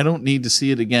like, I don't need to see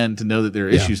it again to know that there are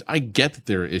issues. I get that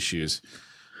there are issues.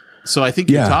 So I think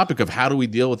the topic of how do we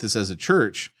deal with this as a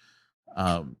church,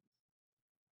 I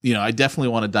definitely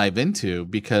want to dive into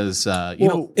because, I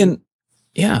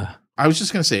was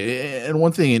just going to say, and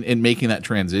one thing in making that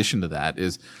transition to that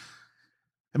is,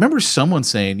 I remember someone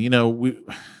saying,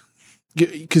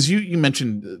 because you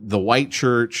mentioned the white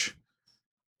church,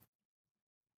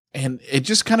 and it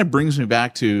just kind of brings me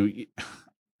back to,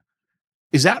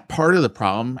 is that part of the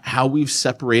problem, how we've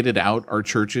separated out our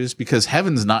churches? Because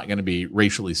heaven's not going to be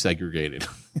racially segregated.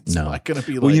 It's not going to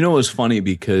be Well, it was funny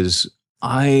because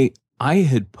I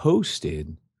had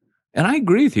posted, and I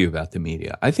agree with you about the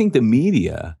media. I think the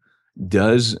media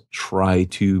does try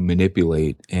to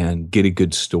manipulate and get a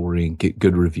good story and get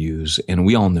good reviews. And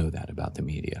we all know that about the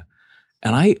media.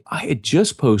 And I had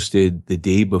just posted the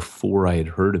day before I had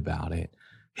heard about it,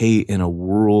 hey, in a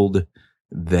world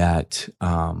that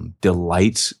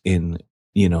delights in,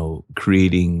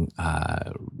 creating,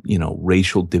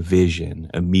 racial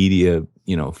division, a media,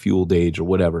 fueled age or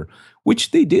whatever,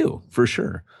 which they do for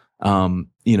sure.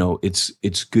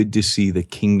 It's good to see the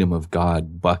kingdom of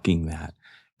God bucking that.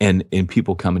 And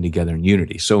people coming together in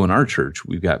unity. So in our church,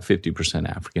 we've got 50%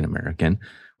 African American.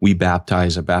 I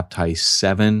baptize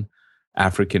 7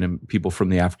 people from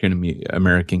the African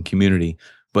American community,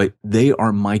 but they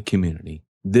are my community.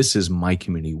 This is my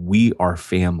community. We are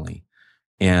family.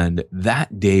 And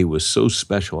that day was so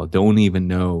special. I don't even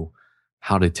know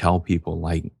how to tell people,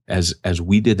 like, as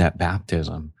we did that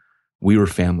baptism, we were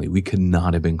family. We could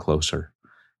not have been closer.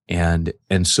 And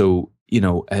so,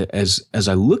 as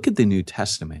I look at the New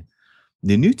Testament,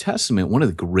 one of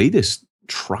the greatest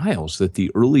trials that the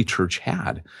early church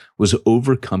had was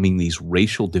overcoming these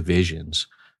racial divisions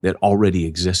that already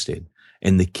existed.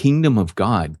 And the kingdom of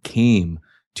God came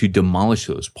to demolish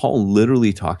those. Paul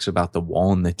literally talks about the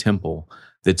wall in the temple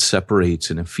that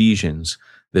separates in Ephesians,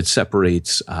 that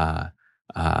separates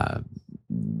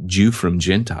Jew from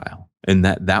Gentile. And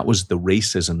that was the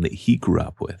racism that he grew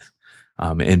up with.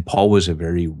 And Paul was a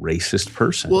very racist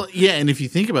person. Well, yeah, and if you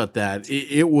think about that,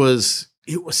 it was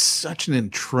such an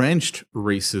entrenched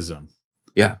racism.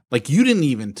 Yeah, like you didn't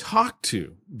even talk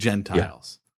to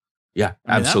Gentiles. Yeah,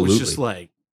 absolutely. That was just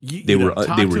like they were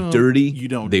dirty. You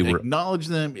don't acknowledge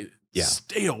them.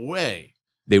 Stay away.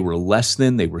 They were less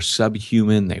than. They were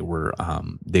subhuman. They were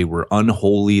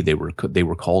unholy. They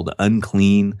were called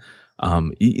unclean.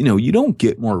 You don't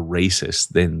get more racist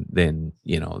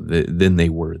than they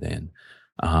were then.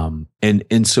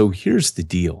 And so here's the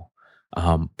deal.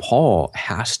 Paul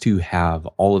has to have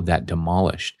all of that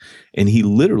demolished. And he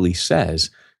literally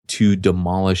says to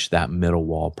demolish that middle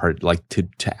wall part, like to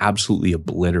absolutely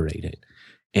obliterate it.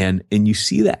 And you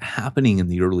see that happening in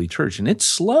the early church, and it's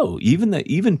slow.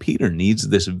 Even Peter needs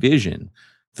this vision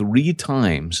 3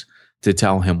 times to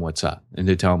tell him what's up and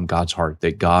to tell him God's heart,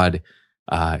 that God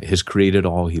has created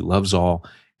all, he loves all.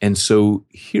 And so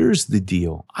here's the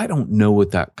deal. I don't know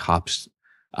what that cop's,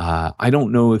 I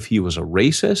don't know if he was a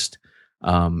racist,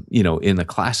 in the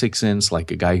classic sense, like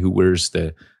a guy who wears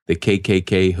the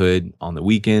KKK hood on the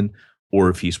weekend, or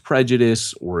if he's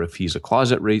prejudiced, or if he's a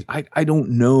closet race. I don't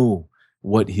know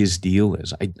what his deal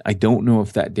is. I don't know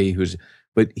if that day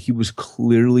but he was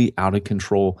clearly out of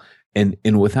control. And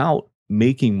without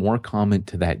making more comment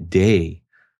to that day,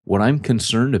 what I'm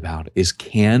concerned about is,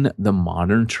 can the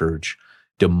modern church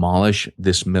demolish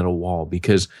this middle wall,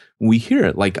 because we hear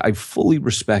it, like, I fully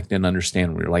respect and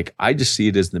understand. We're like, I just see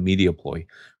it as the media ploy.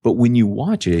 But when you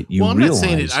watch it, you realize.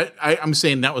 I'm not saying it. I'm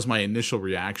saying that was my initial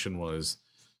reaction was,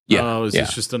 is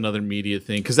this just another media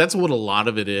thing? Because that's what a lot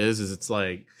of it is it's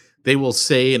like they will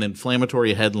say an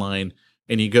inflammatory headline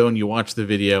and you go and you watch the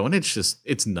video and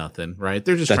it's nothing, right?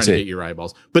 They're just trying to get your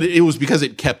eyeballs. But it was because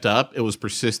it kept up. It was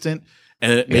persistent.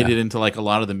 And it made it into like a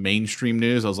lot of the mainstream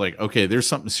news. I was like, okay, there's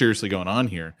something seriously going on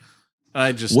here.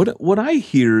 What I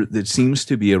hear that seems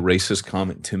to be a racist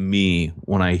comment to me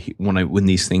when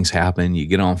these things happen, you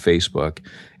get on Facebook,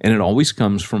 and it always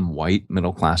comes from white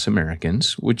middle class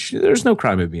Americans, which there's no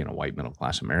crime of being a white middle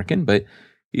class American, but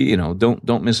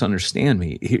don't misunderstand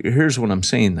me. Here's what I'm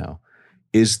saying though,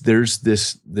 is there's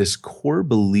this core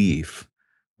belief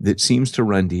that seems to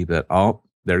run deep that, oh,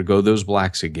 there go those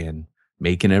blacks again,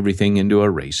 making everything into a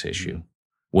race issue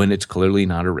when it's clearly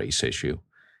not a race issue.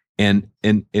 And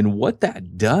what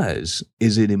that does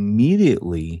is it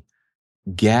immediately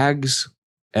gags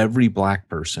every black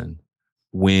person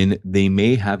when they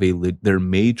may have there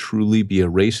may truly be a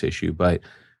race issue. But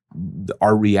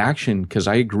our reaction, because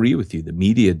I agree with you, the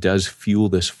media does fuel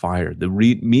this fire. The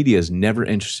media is never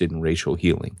interested in racial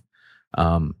healing.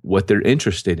 What they're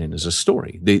interested in is a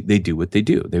story. They do what they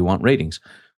do. They want ratings.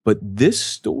 But this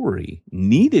story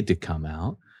needed to come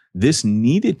out. This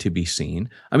needed to be seen.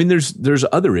 I mean, there's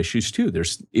other issues too.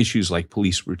 There's issues like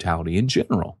police brutality in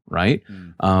general, right?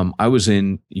 I was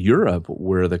in Europe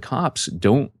where the cops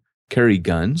don't carry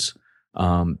guns,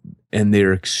 and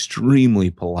they're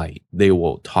extremely polite. They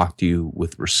will talk to you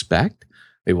with respect.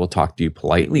 They will talk to you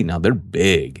politely. Now, they're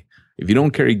big. If you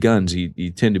don't carry guns,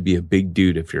 you tend to be a big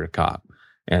dude if you're a cop.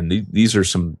 And these are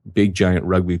some big, giant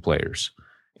rugby players.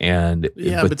 But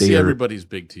everybody's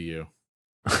big to you.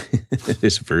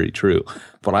 It's very true.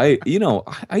 But I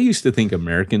used to think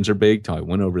Americans are big till I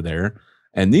went over there.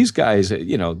 And these guys,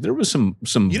 there was some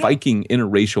Viking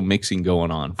interracial mixing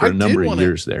going on for a number of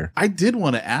years there. I did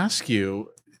want to ask you,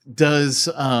 is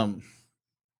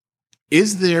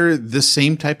there the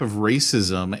same type of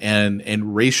racism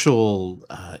and racial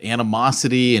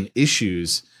animosity and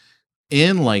issues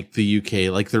in like the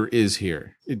UK like there is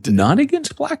here? Not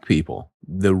against black people.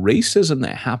 The racism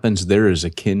that happens there is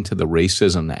akin to the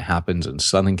racism that happens in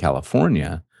Southern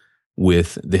California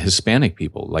with the Hispanic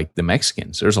people, like the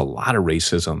Mexicans. There's a lot of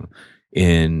racism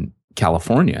in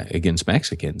California against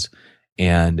Mexicans.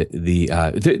 And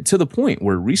to the point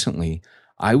where recently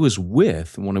when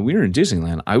we were in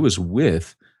Disneyland, I was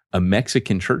with a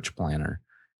Mexican church planner.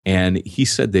 And he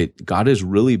said that God has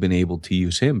really been able to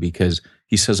use him because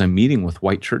he says, I'm meeting with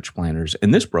white church planners.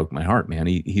 And this broke my heart, man.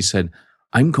 He said,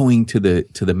 I'm going to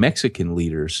the Mexican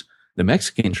leaders, the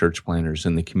Mexican church planners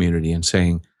in the community and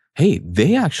saying, hey,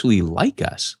 they actually like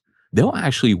us. They'll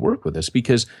actually work with us,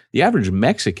 because the average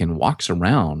Mexican walks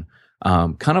around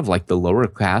kind of like the lower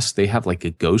caste. They have like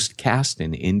a ghost caste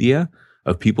in India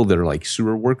of people that are like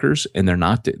sewer workers, and they're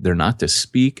not to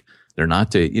speak. They're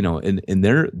not to, and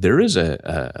there is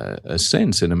a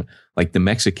sense in him, like the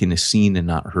Mexican is seen and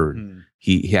not heard.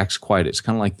 He acts quiet. It's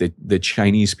kind of like the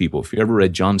Chinese people. If you ever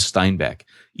read John Steinbeck,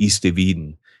 East of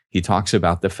Eden, he talks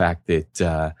about the fact that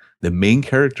the main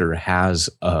character has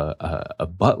a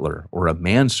butler or a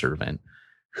manservant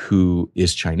who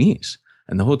is Chinese.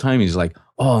 And the whole time he's like,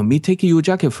 oh, me take you a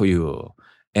jacket for you.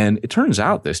 And it turns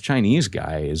out this Chinese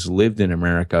guy has lived in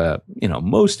America,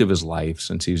 most of his life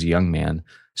since he was a young man,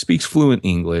 speaks fluent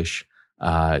English,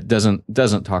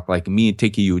 doesn't talk like me,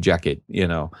 take you a jacket,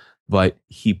 but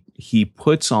he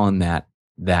puts on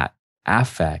that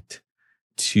affect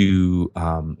to,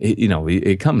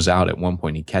 it comes out at one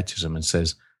point. He catches him and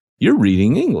says, you're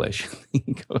reading English.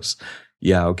 He goes,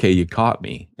 yeah, okay, you caught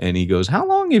me. And he goes, how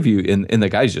long have you, and the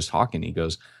guy's just talking. He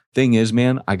goes, thing is,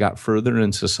 man, I got further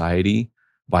in society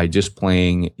by just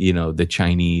playing, the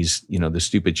Chinese, the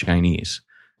stupid Chinese.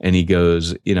 And he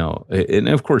goes, and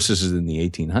of course this is in the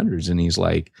 1800s. And he's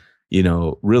like,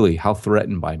 really, how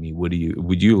threatened by me would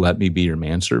you let me be your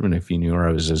manservant if you knew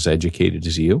I was as educated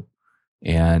as you?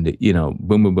 And,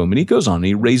 boom, boom, boom. And he goes on, and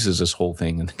he raises this whole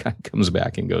thing. And the guy comes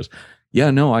back and goes,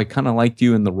 yeah, no, I kind of liked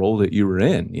you in the role that you were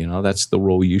in. That's the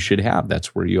role you should have.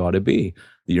 That's where you ought to be.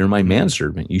 You're my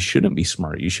manservant. You shouldn't be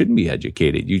smart. You shouldn't be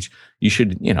educated. You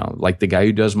should, like the guy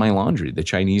who does my laundry, the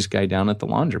Chinese guy down at the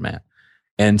laundromat.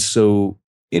 And so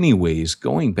anyways,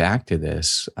 going back to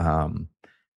this,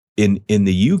 in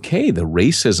the UK, the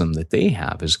racism that they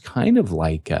have is kind of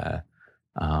like,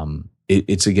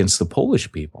 it's against the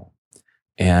Polish people.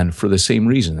 And for the same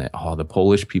reason that, the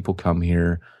Polish people come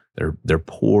here, they're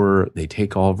poor, they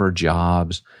take all of our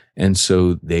jobs. And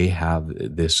so they have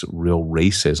this real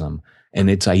racism. And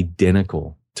it's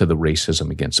identical to the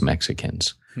racism against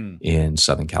Mexicans in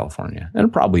Southern California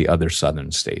and probably other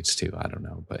southern states too. I don't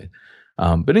know. But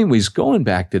anyways, going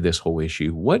back to this whole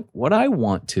issue, what I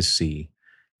want to see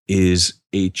is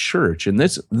a church, and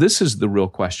this is the real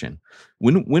question.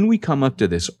 When we come up to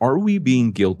this, are we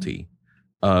being guilty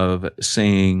of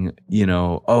saying,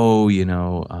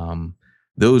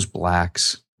 those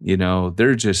blacks,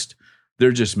 they're just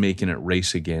making it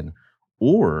race again?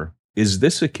 Or is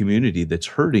this a community that's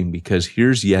hurting because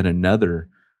here's yet another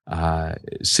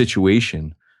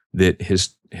situation that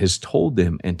has told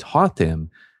them and taught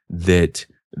them that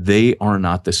they are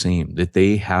not the same, that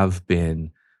they have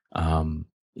been,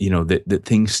 that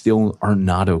things still are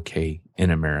not okay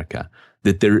in America,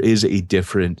 that there is a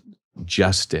different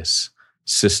justice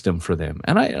system for them.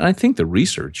 And I think the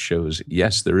research shows,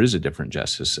 yes, there is a different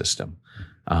justice system.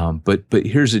 But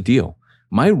here's the deal.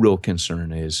 My real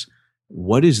concern is,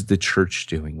 what is the church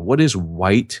doing? What is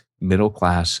white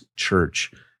middle-class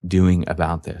church doing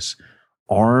about this?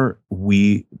 Are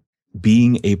we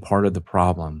being a part of the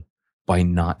problem by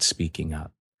not speaking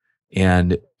up?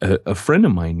 And a friend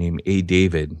of mine named A.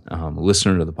 David, a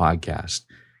listener to the podcast,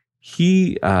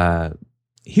 he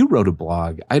wrote a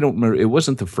blog. I don't remember. It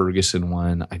wasn't the Ferguson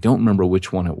one. I don't remember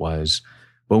which one it was.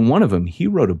 But one of them, he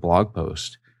wrote a blog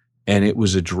post, and it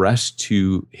was addressed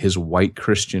to his white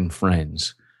Christian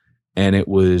friends. And it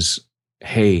was,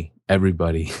 hey,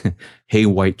 everybody, hey,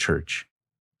 white church,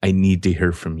 I need to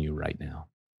hear from you right now.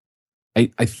 I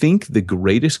think the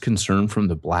greatest concern from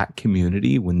the black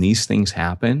community when these things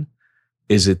happen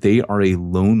is that they are a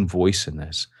lone voice in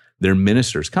this. They're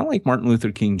ministers, kind of like Martin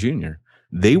Luther King Jr.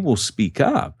 They will speak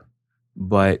up,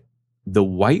 but the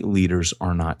white leaders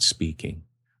are not speaking.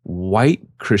 White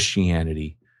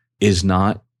Christianity is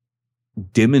not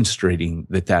demonstrating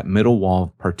that middle wall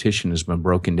of partition has been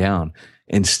broken down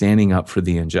and standing up for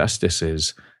the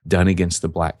injustices done against the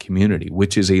black community,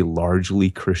 which is a largely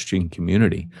Christian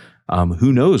community.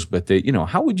 Who knows? But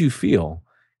how would you feel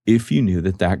if you knew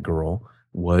that girl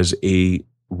was a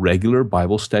regular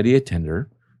Bible study attender?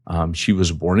 She was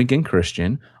a born again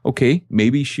Christian. Okay,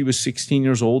 maybe she was 16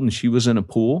 years old and she was in a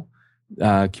pool,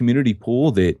 community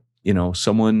pool that,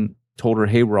 someone told her,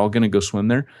 hey, we're all going to go swim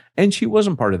there. And she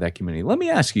wasn't part of that community. Let me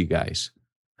ask you guys,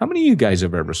 how many of you guys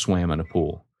have ever swam in a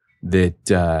pool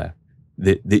that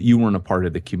you weren't a part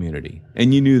of the community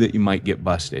and you knew that you might get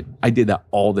busted? I did that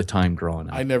all the time growing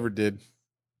up. I never did.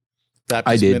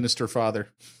 Baptist minister father.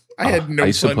 I had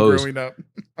no fun growing up.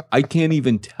 I can't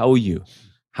even tell you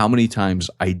how many times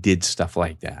I did stuff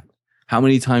like that. How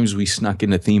many times we snuck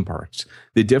into theme parks.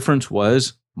 The difference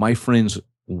was my friends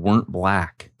weren't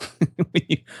black.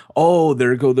 Oh,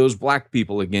 there go those black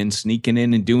people again, sneaking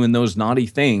in and doing those naughty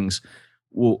things.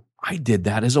 Well, I did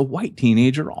that as a white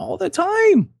teenager all the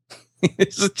time.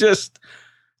 It's just,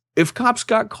 if cops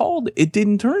got called, it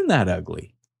didn't turn that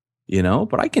ugly,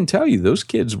 but I can tell you those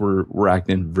kids were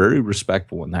acting very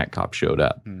respectful when that cop showed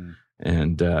up.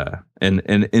 And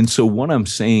so what I'm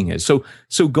saying is,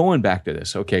 so going back to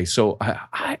this, okay, so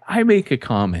I make a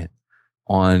comment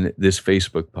on this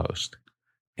Facebook post,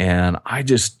 and I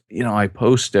just, I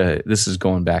post this is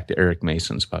going back to Eric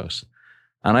Mason's post,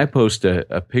 and I post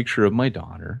a picture of my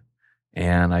daughter,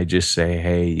 and I just say,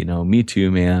 hey, me too,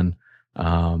 man.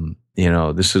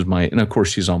 This is and of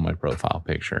course she's on my profile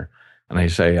picture, and I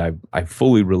say, I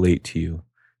fully relate to you,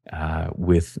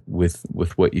 with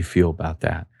what you feel about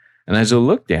that. And as I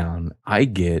look down, I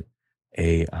get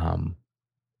I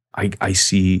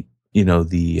see,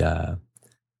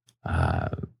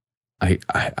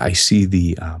 I see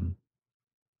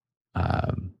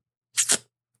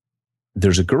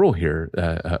there's a girl here,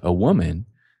 a woman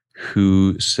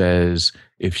who says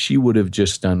if she would have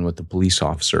just done what the police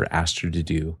officer asked her to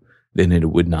do, then it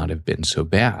would not have been so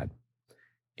bad.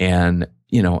 And,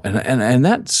 and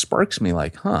that sparks me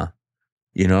like, I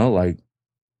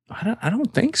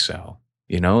don't think so,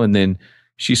 and then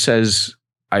she says,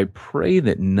 I pray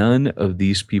that none of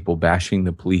these people bashing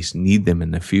the police need them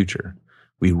in the future.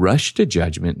 We rush to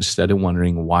judgment instead of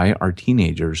wondering why our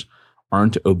teenagers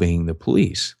aren't obeying the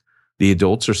police. The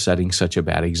adults are setting such a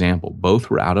bad example.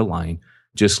 Both were out of line.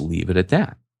 Just leave it at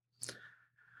that.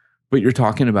 But you're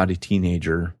talking about a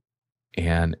teenager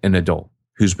and an adult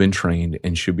who's been trained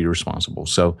and should be responsible.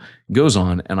 So it goes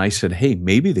on, and I said, hey,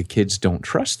 maybe the kids don't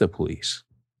trust the police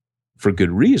for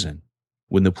good reason.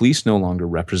 When the police no longer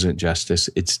represent justice,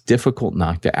 it's difficult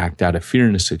not to act out of fear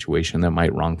in a situation that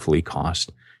might wrongfully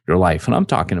cost your life. And I'm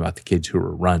talking about the kids who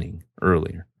were running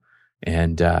earlier.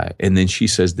 And then she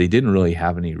says they didn't really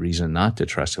have any reason not to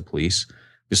trust the police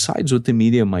besides what the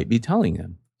media might be telling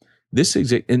them.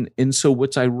 And so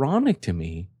what's ironic to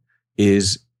me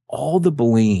is all the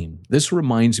blame. This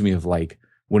reminds me of like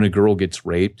when a girl gets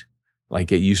raped,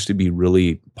 like it used to be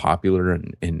really popular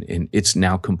and it's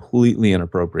now completely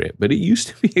inappropriate, but it used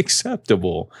to be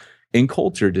acceptable in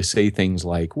culture to say things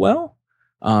like, well,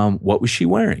 what was she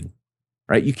wearing?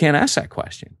 Right? You can't ask that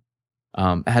question.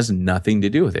 It has nothing to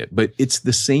do with it, but it's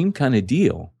the same kind of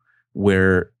deal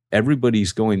where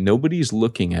everybody's going, nobody's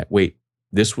looking at, wait,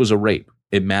 this was a rape.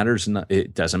 It matters not,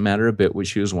 it doesn't matter a bit what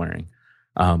she was wearing.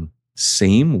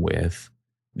 Same with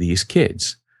these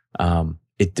kids.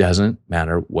 It doesn't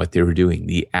matter what they were doing.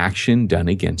 The action done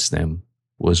against them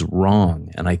was wrong.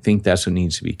 And I think that's what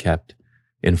needs to be kept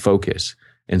in focus.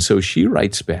 And so she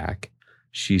writes back,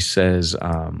 she says,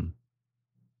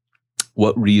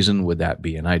 what reason would that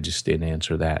be? And I just didn't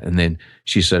answer that. And then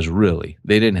she says, really,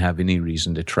 they didn't have any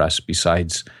reason to trust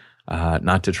besides,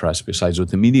 not to trust besides what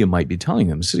the media might be telling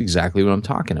them. This is exactly what I'm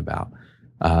talking about.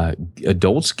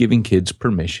 Adults giving kids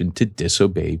permission to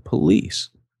disobey police.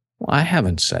 Well, I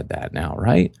haven't said that now,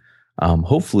 right?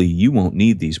 Hopefully you won't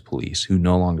need these police who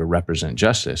no longer represent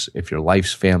justice if your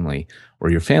life's family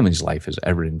or your family's life is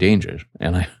ever in danger.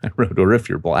 And I wrote, or if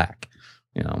you're black,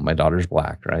 my daughter's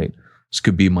black, right? This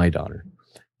could be my daughter.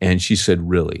 And she said,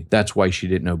 really, that's why she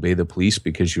didn't obey the police,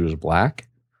 because she was black?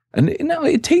 And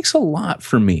it takes a lot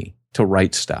for me to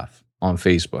write stuff on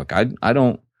Facebook. I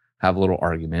don't have little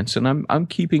arguments, and I'm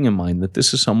keeping in mind that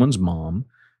this is someone's mom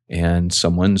and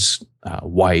someone's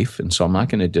wife, and so I'm not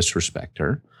going to disrespect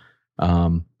her.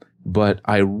 But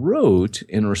I wrote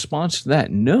in response to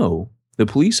that, no, the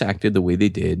police acted the way they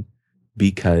did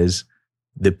because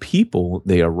the people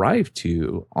they arrived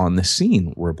to on the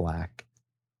scene were black.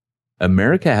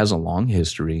 America has a long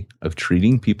history of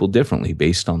treating people differently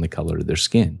based on the color of their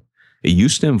skin. It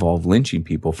used to involve lynching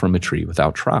people from a tree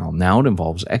without trial. Now it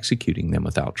involves executing them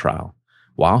without trial,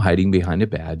 while hiding behind a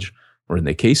badge, or in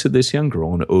the case of this young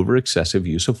girl, an over excessive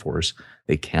use of force.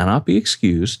 They cannot be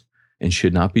excused and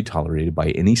should not be tolerated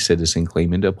by any citizen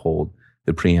claiming to uphold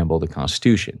the preamble of the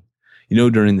Constitution.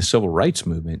 During the Civil Rights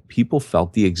Movement, people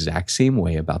felt the exact same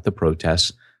way about the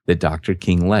protests that Dr.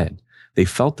 King led. They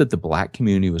felt that the black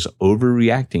community was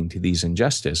overreacting to these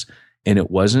injustices, and it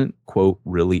wasn't, quote,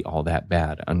 really all that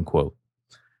bad, unquote.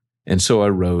 And so I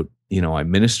wrote, I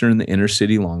minister in the inner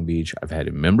city, Long Beach. I've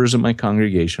had members of my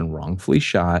congregation wrongfully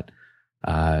shot.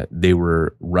 They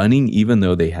were running even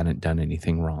though they hadn't done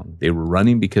anything wrong. They were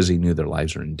running because they knew their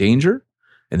lives were in danger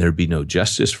and there'd be no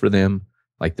justice for them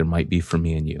like there might be for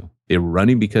me and you. They were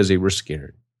running because they were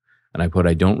scared. And I put,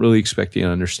 I don't really expect you to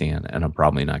understand, and I'm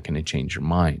probably not going to change your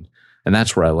mind. And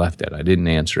that's where I left it. I didn't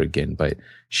answer again, but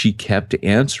she kept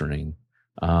answering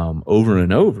over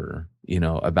and over,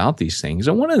 about these things.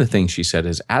 And one of the things she said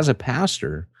is, as a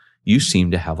pastor, you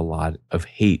seem to have a lot of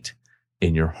hate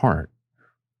in your heart.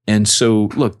 And so,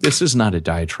 look, this is not a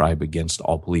diatribe against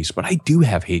all police, but I do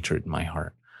have hatred in my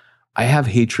heart. I have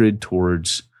hatred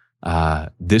towards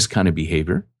this kind of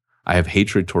behavior. I have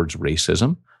hatred towards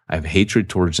racism. I have hatred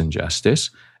towards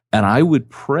injustice. And I would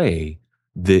pray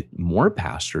that more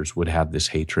pastors would have this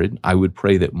hatred. I would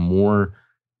pray that more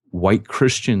white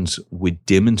Christians would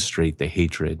demonstrate the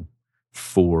hatred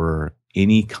for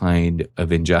any kind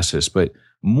of injustice, but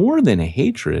more than a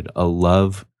hatred, a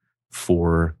love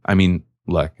for, for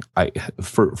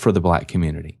the black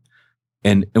community.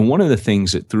 And one of the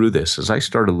things that through this, as I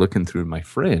started looking through my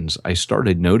friends, I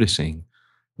started noticing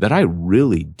that I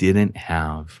really didn't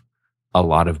have a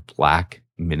lot of black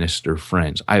minister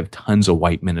friends. I have tons of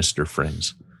white minister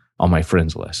friends on my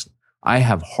friends list. I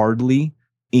have hardly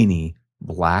any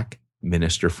black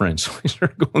minister friends. So I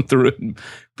started going through it and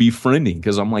befriending,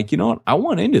 because I'm like, I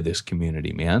want into this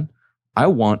community, man. I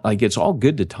want, it's all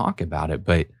good to talk about it,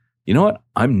 but you know what?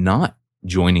 I'm not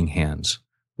joining hands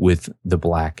with the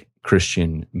black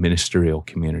Christian ministerial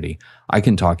community. I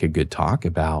can talk a good talk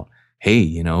about,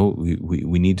 hey,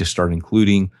 we need to start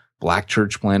including black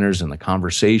church planners in the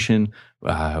conversation.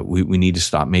 We need to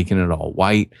stop making it all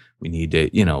white. We need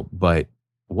to, but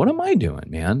what am I doing,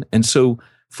 man? And so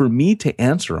for me to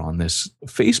answer on this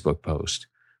Facebook post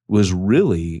was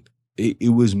really,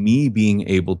 it was me being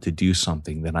able to do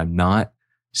something that I'm not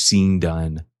seeing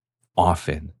done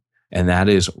often. And that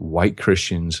is white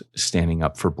Christians standing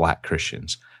up for black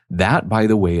Christians. That, by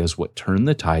the way, is what turned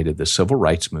the tide of the civil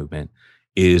rights movement,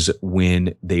 is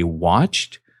when they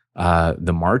watched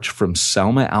the march from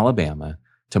Selma, Alabama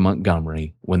to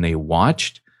Montgomery, when they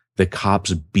watched the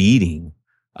cops beating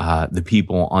the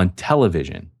people on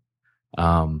television,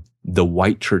 the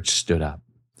white church stood up.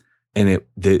 And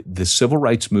the civil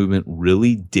rights movement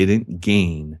really didn't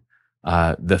gain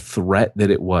the threat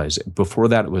that it was. Before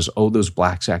that, it was, those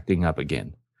blacks acting up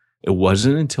again. It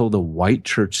wasn't until the white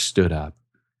church stood up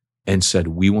and said,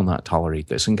 we will not tolerate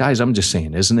this. And guys, I'm just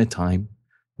saying, isn't it time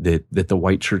that the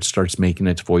white church starts making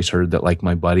its voice heard? That, like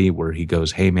my buddy, where he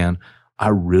goes, hey man, I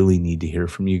really need to hear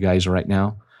from you guys right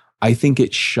now. I think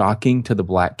it's shocking to the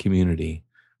black community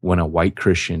when a white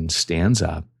Christian stands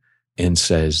up and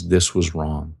says this was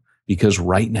wrong, because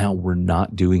right now we're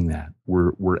not doing that.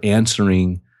 We're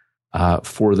answering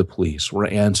for the police. We're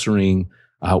answering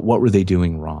what were they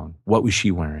doing wrong? What was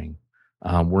she wearing?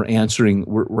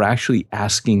 We're actually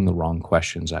asking the wrong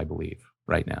questions, I believe,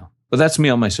 right now. But that's me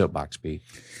on my soapbox, Pete.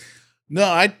 No,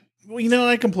 I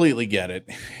completely get it.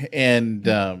 And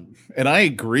I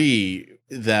agree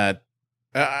that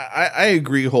I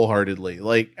agree wholeheartedly.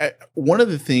 Like, one of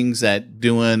the things that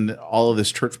doing all of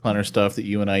this church planner stuff that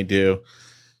you and I do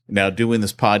now, doing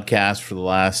this podcast for the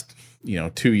last,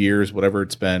 2 years, whatever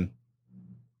it's been.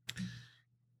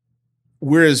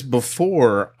 Whereas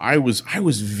before I was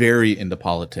very into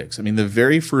politics. I mean, the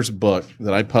very first book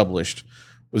that I published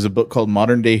was a book called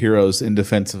Modern Day Heroes in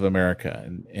Defense of America.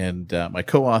 And my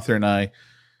co-author and I,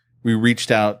 we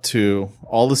reached out to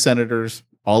all the senators,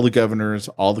 all the governors,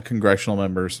 all the congressional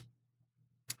members,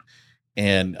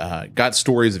 and got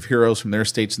stories of heroes from their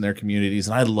states and their communities.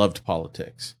 And I loved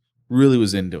politics, really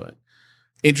was into it.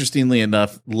 Interestingly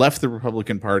enough, left the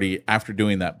Republican Party after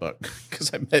doing that book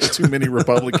because I met too many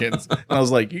Republicans. And I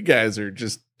was like, you guys are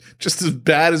just as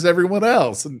bad as everyone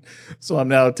else. And so I'm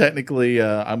now technically,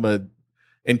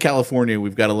 in California,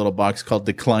 we've got a little box called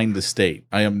Decline the State.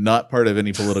 I am not part of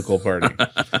any political party.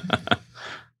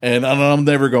 And I'm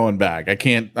never going back.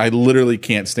 I literally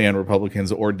can't stand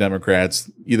Republicans or Democrats,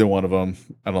 either one of them.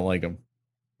 I don't like them.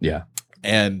 Yeah.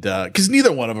 And because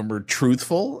neither one of them are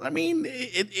truthful. I mean,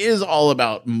 it is all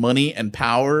about money and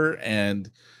power, and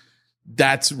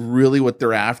that's really what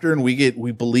they're after. And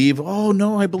we believe, oh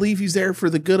no, I believe he's there for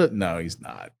the good of. No, he's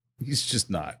not. He's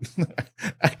just not.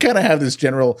 I kind of have this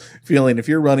general feeling, if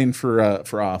you're running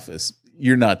for office,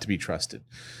 you're not to be trusted.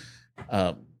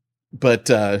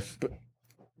 But I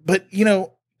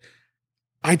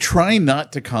try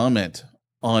not to comment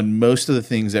on most of the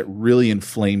things that really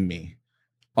inflame me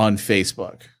on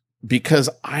Facebook, because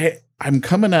I'm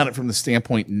coming at it from the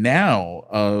standpoint now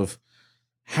of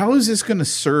how is this going to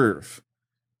serve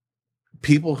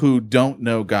people who don't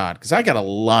know God? Because I got a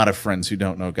lot of friends who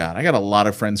don't know God. I got a lot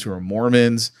of friends who are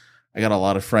Mormons. I got a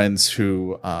lot of friends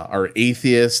who are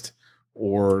atheist,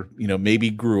 or maybe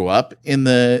grew up in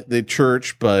the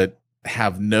church but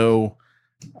have no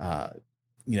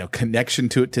connection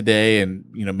to it today, and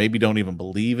maybe don't even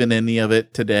believe in any of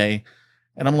it today.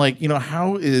 And I'm like,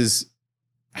 how is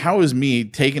me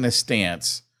taking a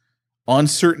stance on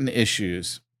certain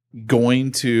issues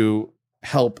going to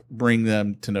help bring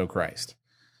them to know Christ?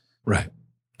 Right.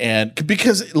 And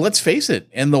because let's face it,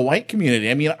 in the white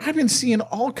community, I mean, I've been seeing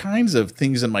all kinds of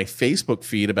things in my Facebook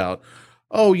feed about,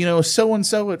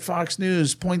 so-and-so at Fox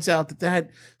News points out that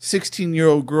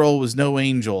 16-year-old girl was no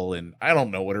angel, and I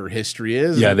don't know what her history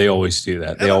is. Yeah, they always do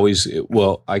that.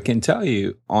 Well, I can tell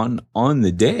you on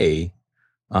the day,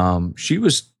 she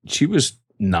was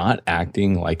not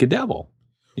acting like a devil.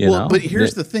 But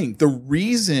here's the thing. The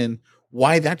reason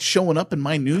why that's showing up in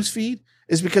my newsfeed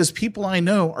is because people I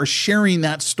know are sharing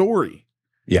that story.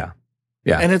 Yeah.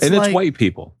 Yeah. And it's white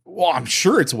people. Well, I'm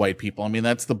sure it's white people. I mean,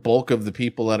 that's the bulk of the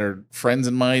people that are friends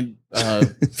in my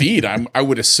feed. I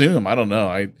would assume. I don't know.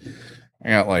 I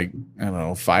got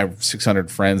 500-600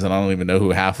 friends, and I don't even know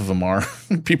who half of them are.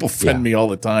 People friend me all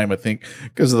the time, I think,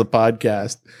 because of the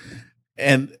podcast.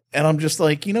 And I'm just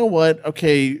like, you know what?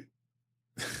 Okay,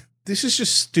 this is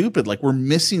just stupid. Like, we're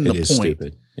missing the point.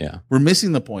 Stupid. Yeah. We're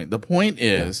missing the point. The point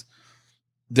is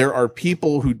there are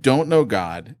people who don't know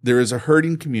God. There is a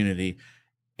hurting community.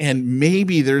 And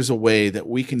maybe there's a way that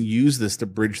we can use this to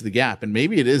bridge the gap. And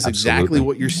maybe it is exactly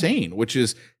what you're saying, which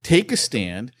is take a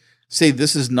stand, say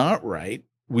this is not right.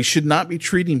 We should not be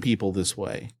treating people this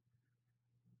way.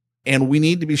 And we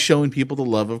need to be showing people the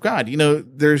love of God.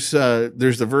 There's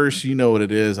the verse, you know what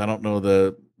it is. I don't know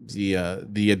the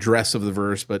address of the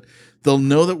verse, but they'll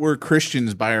know that we're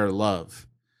Christians by our love.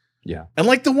 Yeah. And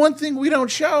the one thing we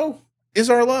don't show is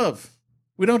our love.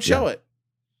 We don't show it.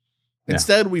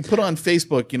 Instead, we put on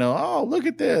Facebook, oh, look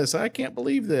at this. I can't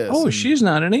believe this. Oh, she's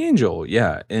not an angel.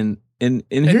 Yeah. And here's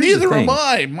neither am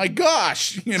I. My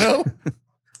gosh,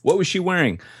 What was she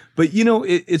wearing? But,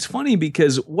 it's funny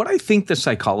because what I think the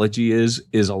psychology is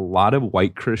a lot of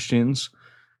white Christians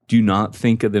do not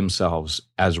think of themselves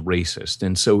as racist.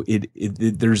 And so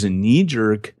there's a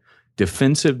knee-jerk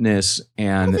defensiveness,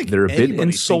 and they're a bit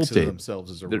insulted. Thinks of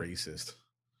themselves as a racist.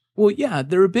 Well, yeah,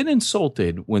 they're a bit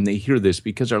insulted when they hear this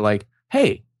because they're like,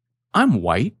 hey, I'm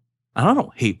white and I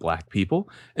don't hate black people.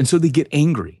 And so they get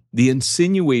angry. The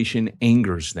insinuation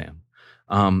angers them.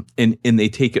 And they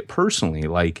take it personally.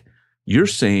 Like, you're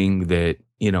saying that,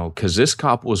 because this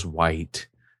cop was white,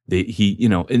 that he,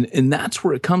 and that's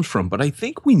where it comes from. But I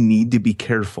think we need to be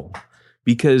careful,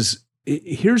 because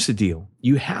here's the deal.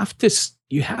 You have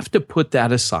to put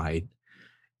that aside,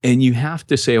 and you have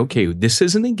to say, okay, this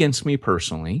isn't against me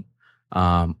personally.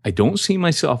 I don't see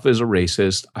myself as a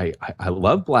racist. I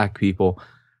love black people.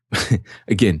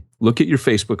 Again, look at your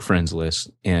Facebook friends list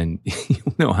and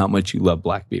you'll know how much you love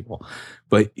black people.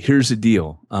 But here's the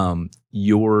deal.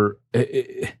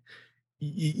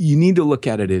 You need to look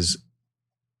at it as,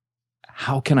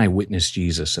 how can I witness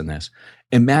Jesus in this?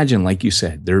 Imagine, like you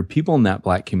said, there are people in that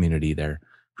black community there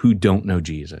who don't know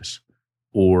Jesus,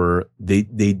 or they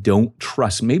don't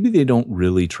trust, maybe they don't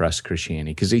really trust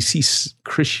Christianity because they see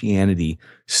Christianity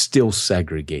still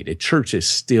segregated. Church is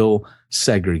still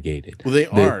segregated. Well, they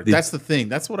are. That's the thing.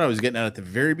 That's what I was getting at the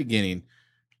very beginning.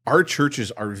 Our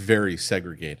churches are very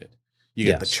segregated. You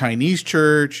get the Chinese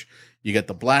church, you get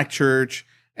the black church,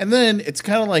 and then it's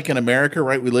kind of like in America,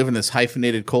 right? We live in this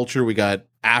hyphenated culture. We got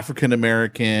African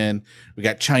American, we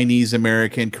got Chinese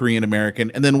American, Korean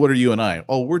American, and then what are you and I?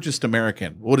 Oh, we're just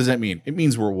American. What does that mean? It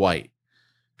means we're white.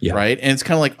 Yeah. Right. And it's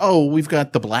kind of like, oh, we've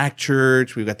got the black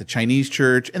church, we've got the Chinese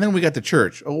church, and then we got the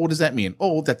church. Oh, what does that mean?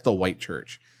 Oh, that's the white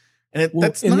church. And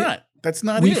that's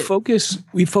not we it.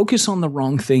 We focus on the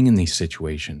wrong thing in these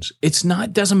situations.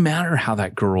 Doesn't matter how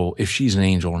that girl, if she's an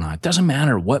angel or not, doesn't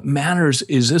matter. What matters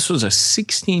is this was a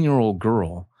 16-year-old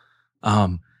girl.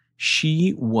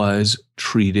 She was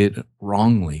treated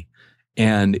wrongly.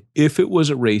 And if it was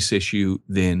a race issue,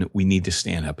 then we need to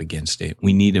stand up against it.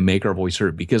 We need to make our voice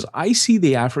heard, because I see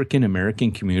the African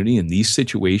American community in these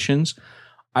situations,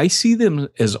 I see them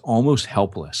as almost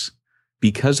helpless.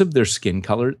 Because of their skin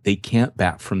color, they can't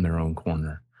bat from their own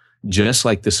corner, just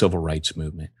like the civil rights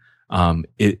movement.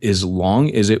 As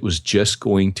long as it was just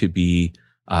going to be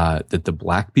that the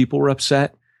black people were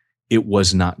upset, it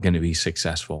was not going to be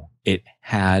successful. It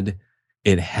had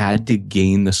to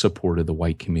gain the support of the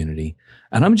white community.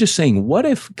 And I'm just saying, what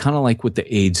if, kind of like with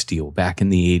the AIDS deal back in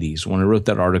the 80s, when I wrote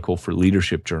that article for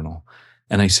Leadership Journal,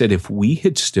 and I said, if we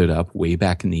had stood up way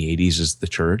back in the 80s as the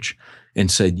church and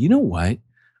said, you know what?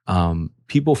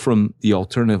 People from the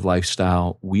alternative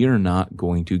lifestyle, we are not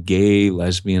going to, gay,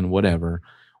 lesbian, whatever,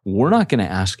 we're not going to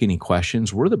ask any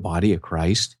questions. We're the body of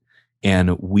Christ,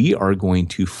 and we are going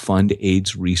to fund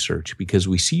AIDS research because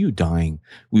we see you dying.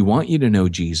 We want you to know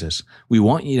Jesus. We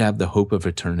want you to have the hope of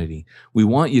eternity. We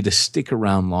want you to stick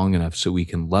around long enough so we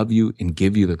can love you and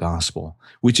give you the gospel,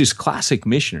 which is classic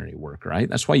missionary work, right?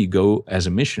 That's why you go as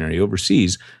a missionary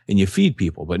overseas and you feed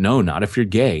people. But no, not if you're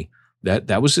gay.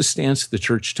 That was the stance the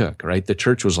church took, right? The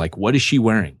church was like, what is she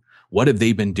wearing? What have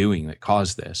they been doing that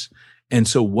caused this? And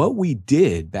so what we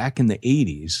did back in the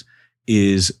 80s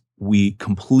is we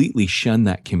completely shunned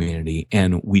that community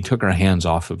and we took our hands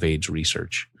off of AIDS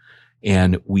research.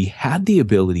 And we had the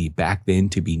ability back then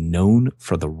to be known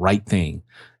for the right thing.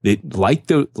 Hey,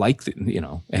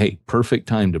 perfect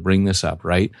time to bring this up,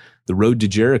 right? The road to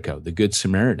Jericho, the Good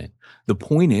Samaritan. The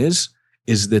point is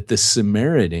that the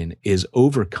Samaritan is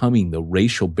overcoming the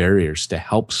racial barriers to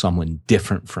help someone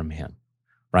different from him,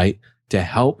 right? To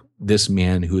help this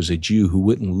man who is a Jew who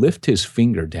wouldn't lift his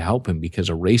finger to help him because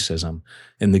of racism.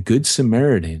 And the Good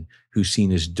Samaritan, who's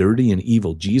seen as dirty and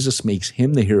evil, Jesus makes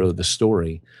him the hero of the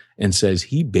story and says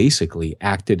he basically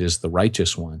acted as the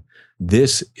righteous one.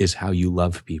 This is how you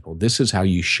love people. This is how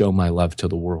you show my love to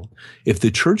the world. If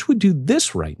the church would do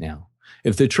this right now,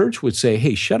 if the church would say,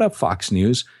 hey, shut up, Fox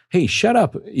News. Hey, shut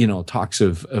up, talks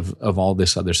of all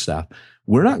this other stuff.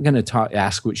 We're not going to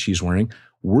ask what she's wearing.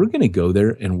 We're going to go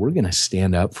there and we're going to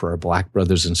stand up for our black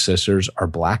brothers and sisters, our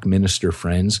black minister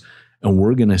friends, and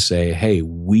we're going to say, hey,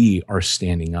 we are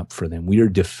standing up for them. We are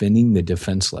defending the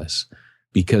defenseless,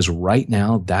 because right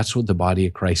now that's what the body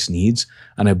of Christ needs.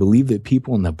 And I believe that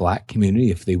people in the black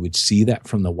community, if they would see that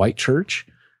from the white church,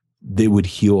 they would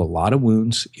heal a lot of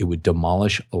wounds. It would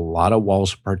demolish a lot of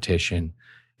walls of partition,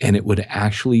 and it would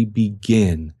actually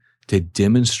begin to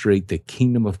demonstrate the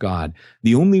kingdom of God.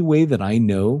 The only way that I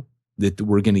know that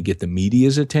we're going to get the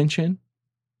media's attention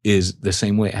is the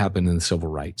same way it happened in the civil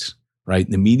rights, right?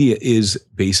 The media is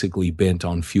basically bent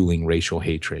on fueling racial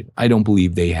hatred. I don't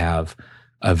believe they have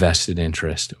a vested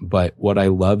interest, but what I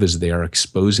love is they are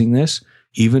exposing this,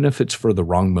 even if it's for the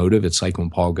wrong motive. It's like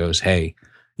when Paul goes, hey,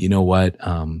 you know what?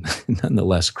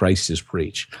 Nonetheless, Christ is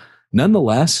preached.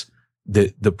 Nonetheless,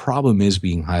 the problem is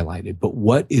being highlighted. But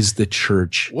what is the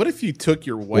church? What if you took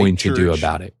your white going church, to do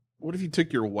about it? What if you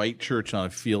took your white church on a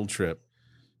field trip,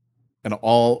 and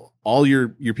all your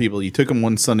people, you took them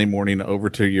one Sunday morning over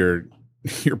to your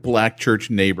your black church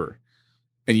neighbor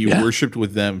and you worshiped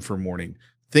with them for morning.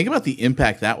 Think about the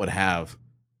impact that would have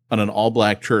on an all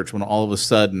black church when all of a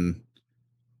sudden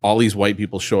all these white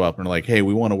people show up and are like, hey,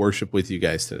 we want to worship with you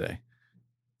guys today.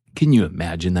 Can you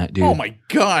imagine that, dude? Oh my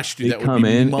gosh, dude! They That come would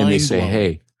be in and they say, mind-blowing.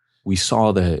 "Hey, we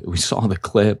saw the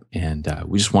clip, and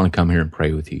we just want to come here and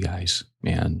pray with you guys,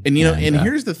 man." And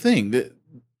here's the thing: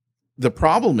 the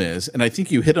problem is, and I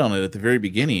think you hit on it at the very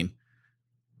beginning.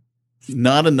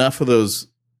 Not enough of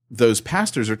those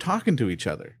pastors are talking to each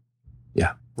other.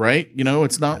 Yeah, right.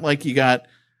 It's not like you got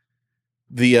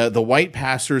the white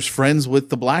pastors friends with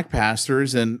the black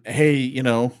pastors, and hey,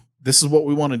 this is what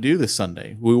we want to do this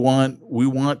Sunday. We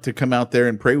want to come out there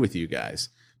and pray with you guys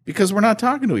because we're not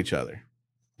talking to each other.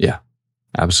 Yeah,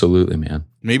 absolutely, man.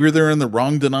 Maybe they're in the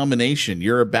wrong denomination.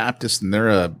 You're a Baptist and they're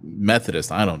a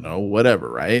Methodist. I don't know,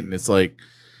 whatever. Right. And it's like,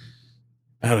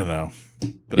 I don't know.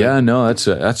 But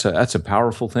that's a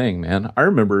powerful thing, man. I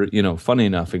remember, funny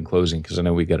enough in closing, cause I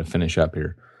know we got to finish up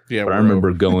here, but I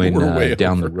remember going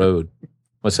down the road.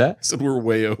 What's that? I said we're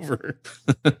way over.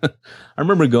 I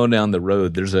remember going down the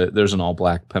road. There's an all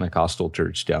black Pentecostal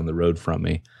church down the road from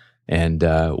me, and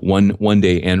one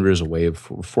day Andrew was away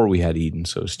before we had Eden,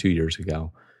 so it was 2 years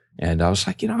ago, and I was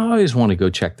like, I always want to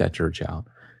go check that church out,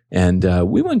 and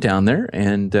we went down there,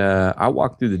 and I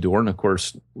walked through the door, and of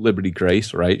course Liberty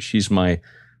Grace, right? She's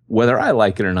whether I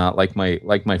like it or not, like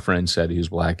my friend said, he's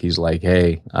black. He's like,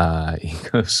 hey, he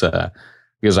goes.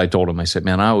 Because I told him, I said,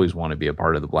 man, I always want to be a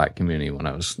part of the black community when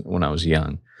I was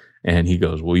young. And he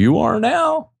goes, well, you are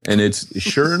now. And it's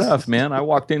sure enough, man, I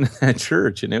walked into that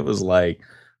church and it was like,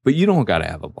 but you don't got to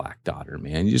have a black daughter,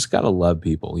 man. You just got to love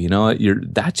people.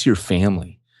 That's your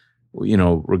family,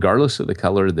 regardless of the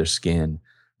color of their skin.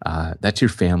 That's your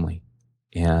family.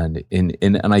 And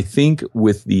I think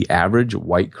with the average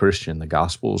white Christian, the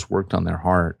gospel has worked on their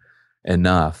heart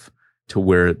enough to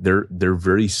where they're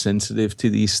very sensitive to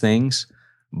these things.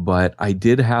 But I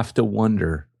did have to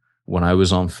wonder when I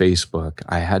was on Facebook,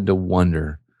 I had to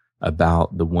wonder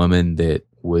about the woman that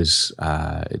was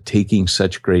taking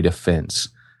such great offense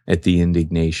at the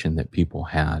indignation that people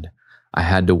had. I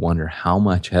had to wonder, how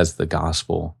much has the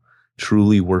gospel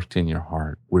truly worked in your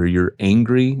heart where you're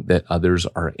angry that others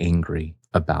are angry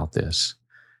about this?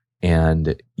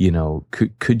 And,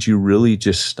 could you really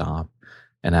just stop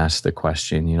and ask the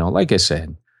question, like I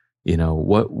said,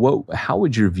 how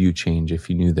would your view change if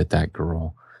you knew that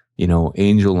girl,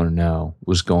 angel or no,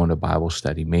 was going to Bible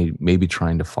study, maybe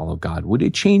trying to follow God? Would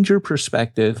it change your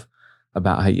perspective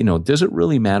about how, does it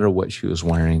really matter what she was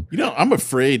wearing? I'm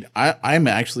afraid, I'm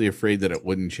actually afraid that it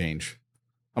wouldn't change.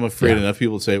 I'm afraid enough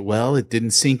people would say, well, it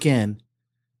didn't sink in.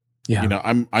 Yeah.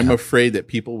 I'm afraid that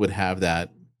people would have that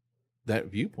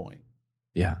viewpoint.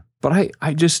 Yeah. But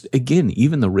I just, again,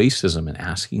 even the racism in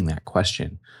asking that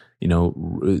question,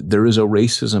 there is a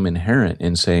racism inherent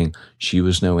in saying she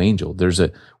was no angel.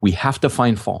 We have to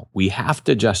find fault. We have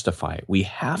to justify it. We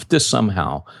have to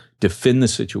somehow defend the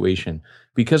situation,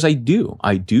 because I do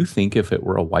think if it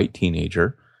were a white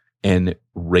teenager and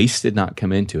race did not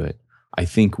come into it, I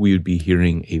think we would be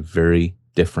hearing a very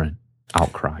different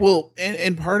outcry. Well,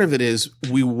 and part of it is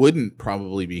we wouldn't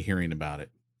probably be hearing about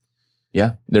it.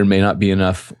 Yeah, there may not be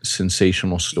enough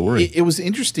sensational story. It was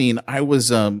interesting. I've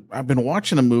been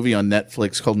watching a movie on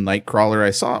Netflix called Nightcrawler.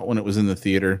 I saw it when it was in the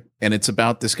theater, and it's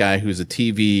about this guy who's a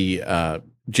TV.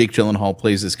 Jake Gyllenhaal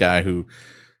plays this guy who,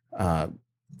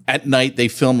 at night they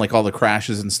film like all the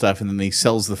crashes and stuff, and then he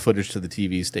sells the footage to the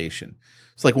TV station.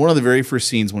 It's like one of the very first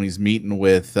scenes when he's meeting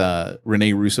with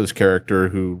Rene Russo's character,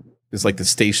 who is like the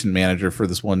station manager for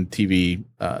this one TV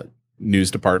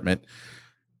news department.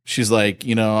 She's like,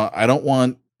 I don't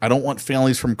want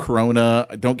families from Corona.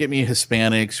 Don't get me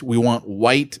Hispanics. We want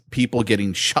white people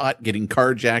getting shot, getting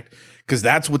carjacked, because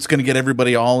that's what's going to get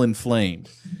everybody all inflamed.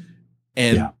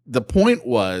 And the point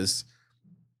was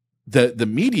the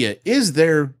media is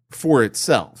there for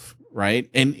itself, right?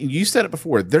 And you said it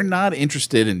before. They're not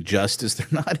interested in justice. They're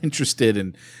not interested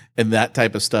in that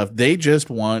type of stuff. They just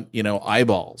want,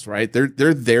 eyeballs, right?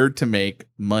 They're there to make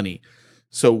money.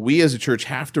 So we as a church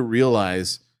have to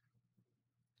realize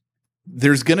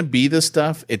there's going to be this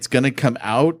stuff. It's going to come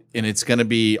out and it's going to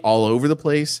be all over the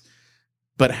place.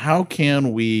 But how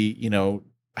can we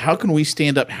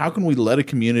stand up? How can we let a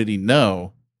community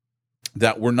know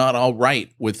that we're not all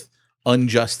right with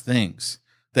unjust things,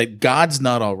 that God's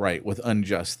not all right with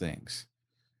unjust things?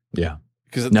 Yeah.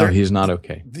 Because he's not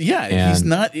okay. Yeah. He's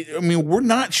not. I mean, we're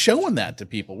not showing that to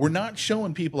people. We're not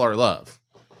showing people our love.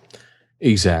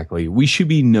 Exactly. We should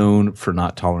be known for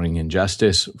not tolerating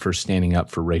injustice, for standing up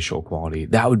for racial equality.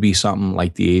 That would be something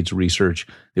like the AIDS research,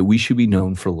 that we should be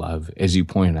known for love. As you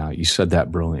pointed out, you said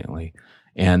that brilliantly.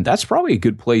 And that's probably a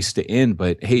good place to end.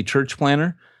 But hey, church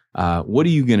planner, what are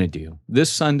you going to do?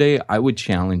 This Sunday, I would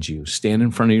challenge you, stand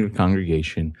in front of your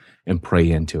congregation and pray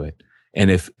into it. And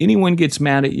if anyone gets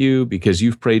mad at you because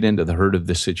you've prayed into the hurt of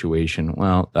the situation,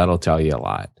 well, that'll tell you a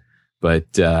lot.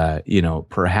 But,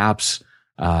 perhaps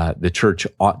the church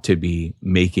ought to be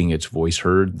making its voice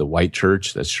heard, the white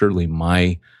church. That's surely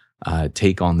my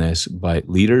take on this. But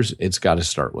leaders, it's got to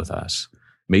start with us.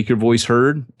 Make your voice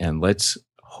heard, and let's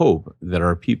hope that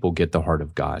our people get the heart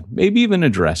of God. Maybe even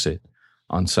address it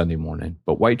on Sunday morning.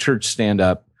 But white church, stand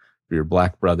up for your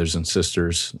black brothers and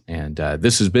sisters. And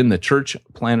this has been the Church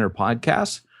Planner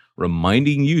Podcast,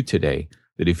 reminding you today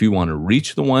that if you want to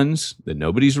reach the ones that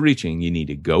nobody's reaching, you need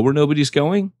to go where nobody's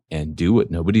going and do what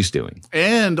nobody's doing.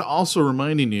 And also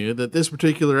reminding you that this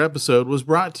particular episode was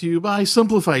brought to you by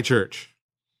Simplify Church.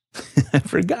 I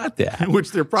forgot that.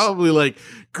 Which they're probably like,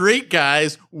 great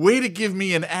guys, way to give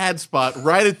me an ad spot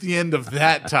right at the end of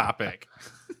that topic.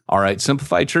 All right,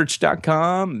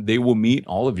 simplifychurch.com. They will meet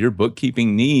all of your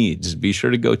bookkeeping needs. Be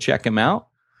sure to go check them out.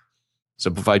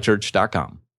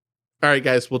 Simplifychurch.com. All right,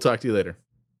 guys, we'll talk to you later.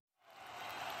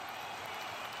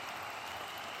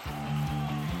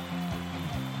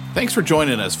 Thanks for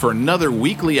joining us for another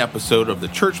weekly episode of the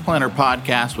Church Planner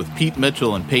Podcast with Pete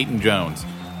Mitchell and Peyton Jones.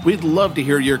 We'd love to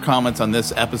hear your comments on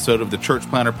this episode of the Church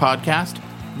Planner Podcast.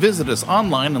 Visit us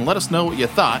online and let us know what you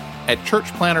thought at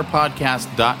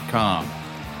churchplannerpodcast.com.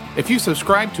 If you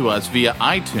subscribe to us via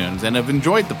iTunes and have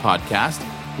enjoyed the podcast,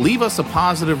 leave us a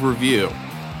positive review.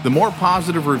 The more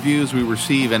positive reviews we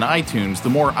receive in iTunes, the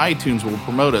more iTunes will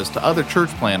promote us to other church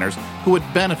planners who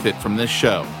would benefit from this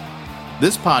show.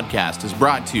 This podcast is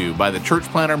brought to you by the Church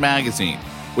Planner Magazine,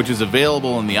 which is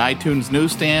available in the iTunes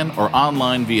newsstand or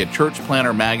online via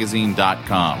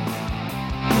churchplannermagazine.com.